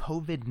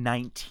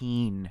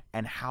COVID-19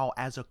 and how,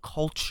 as a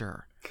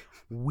culture,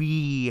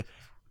 we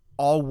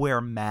all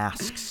wear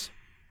masks.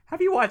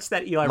 Have you watched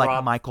that Eli Roth,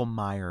 like Michael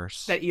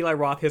Myers, that Eli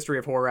Roth History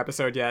of Horror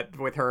episode yet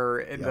with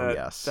her in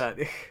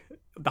the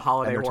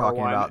holiday horror one?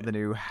 Talking about the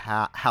new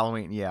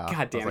Halloween. Yeah.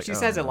 God damn it. She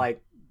says it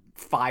like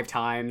 5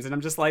 times, and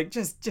I'm just like,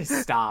 just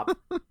stop.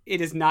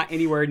 It is not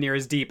anywhere near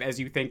as deep as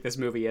you think this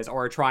movie is,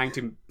 or trying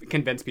to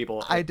convince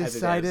people. I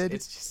decided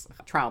it's just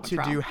trauma to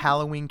do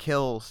Halloween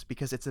Kills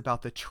because it's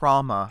about the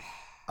trauma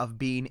of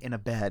being in a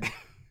bed.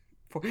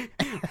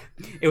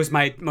 It was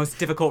my most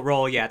difficult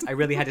role yet. I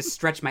really had to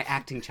stretch my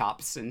acting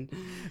chops and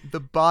the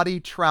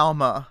body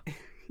trauma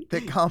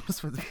that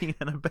comes with being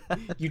in a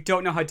bed. You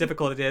don't know how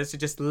difficult it is to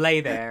just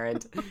lay there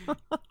and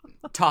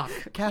talk.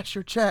 Cash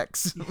your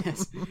checks.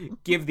 Yes.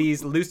 Give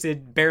these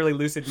barely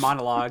lucid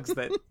monologues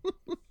that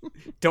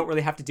don't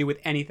really have to do with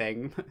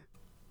anything.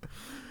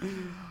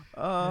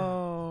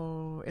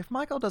 Oh, if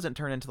Michael doesn't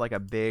turn into like a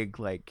big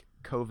like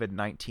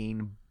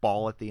COVID-19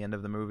 ball at the end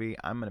of the movie,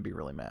 I'm gonna be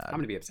really mad. I'm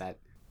gonna be upset.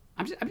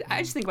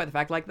 I just think about the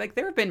fact like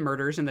there have been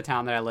murders in the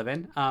town that I live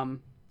in,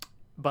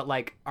 but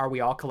like, are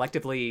we all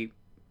collectively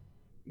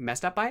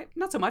messed up by it?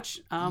 Not so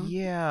much.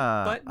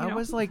 Yeah, but I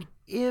was like,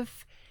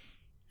 if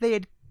they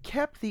had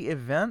kept the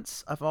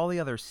events of all the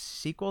other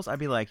sequels, I'd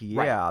be like,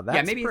 yeah,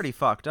 that's maybe pretty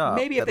fucked up.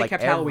 Maybe if that, they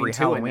kept every Halloween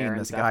 2 Halloween, in there,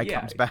 this guy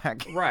comes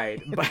back.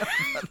 Right, but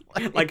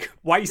like,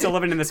 why are you still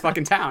living in this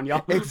fucking town,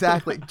 y'all?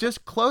 Exactly.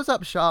 Just close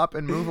up shop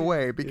and move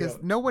away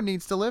because no one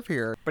needs to live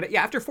here. But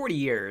yeah, after 40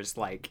 years,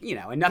 like,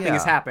 and nothing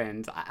has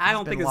happened, I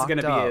don't think this is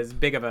going to be as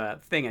big of a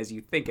thing as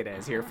you think it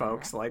is here,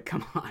 folks. Like,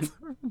 come on.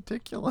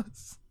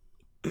 Ridiculous.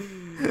 So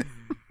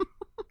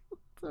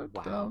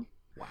wow. dumb.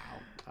 Wow.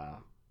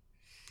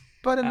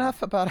 But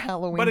enough about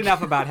Halloween. But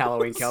enough about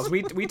Halloween Kills.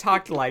 We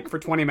talked like for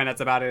 20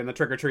 minutes about it in the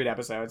Trick or Treat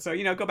episode. So,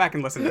 go back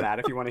and listen to that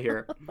if you want to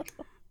hear.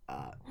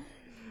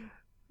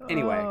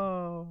 Anyway.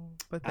 Oh,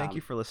 but thank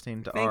you for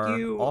listening to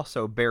our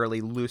also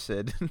barely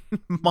lucid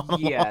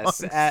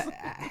monologues. Yes.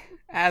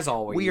 As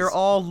always. We are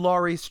all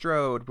Laurie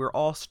Strode. We're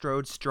all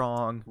Strode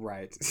strong.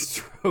 Right.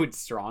 Strode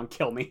strong.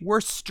 Kill me.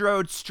 We're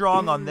Strode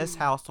strong on this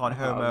house on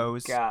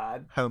Homos. Oh,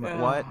 God.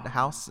 What?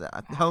 House?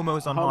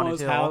 Homos on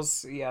Haunted Hill.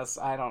 House. Yes,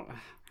 I don't...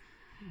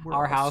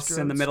 Our house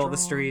in the middle of the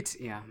street.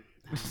 Yeah.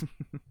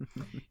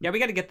 Yeah, we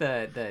got to get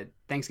the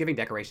Thanksgiving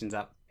decorations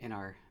up in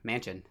our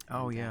mansion.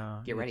 Oh,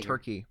 yeah. Get ready.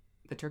 Turkey.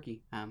 The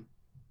turkey. Let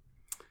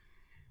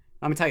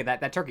me tell you,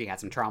 that turkey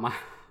had some trauma.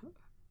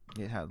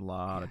 It had a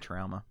lot of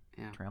trauma.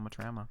 Yeah. Trauma.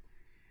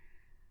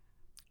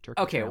 Turkey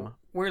okay, trauma.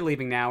 We're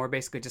leaving now. We're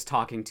basically just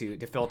talking to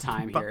fill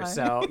time here.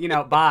 So,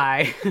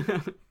 bye.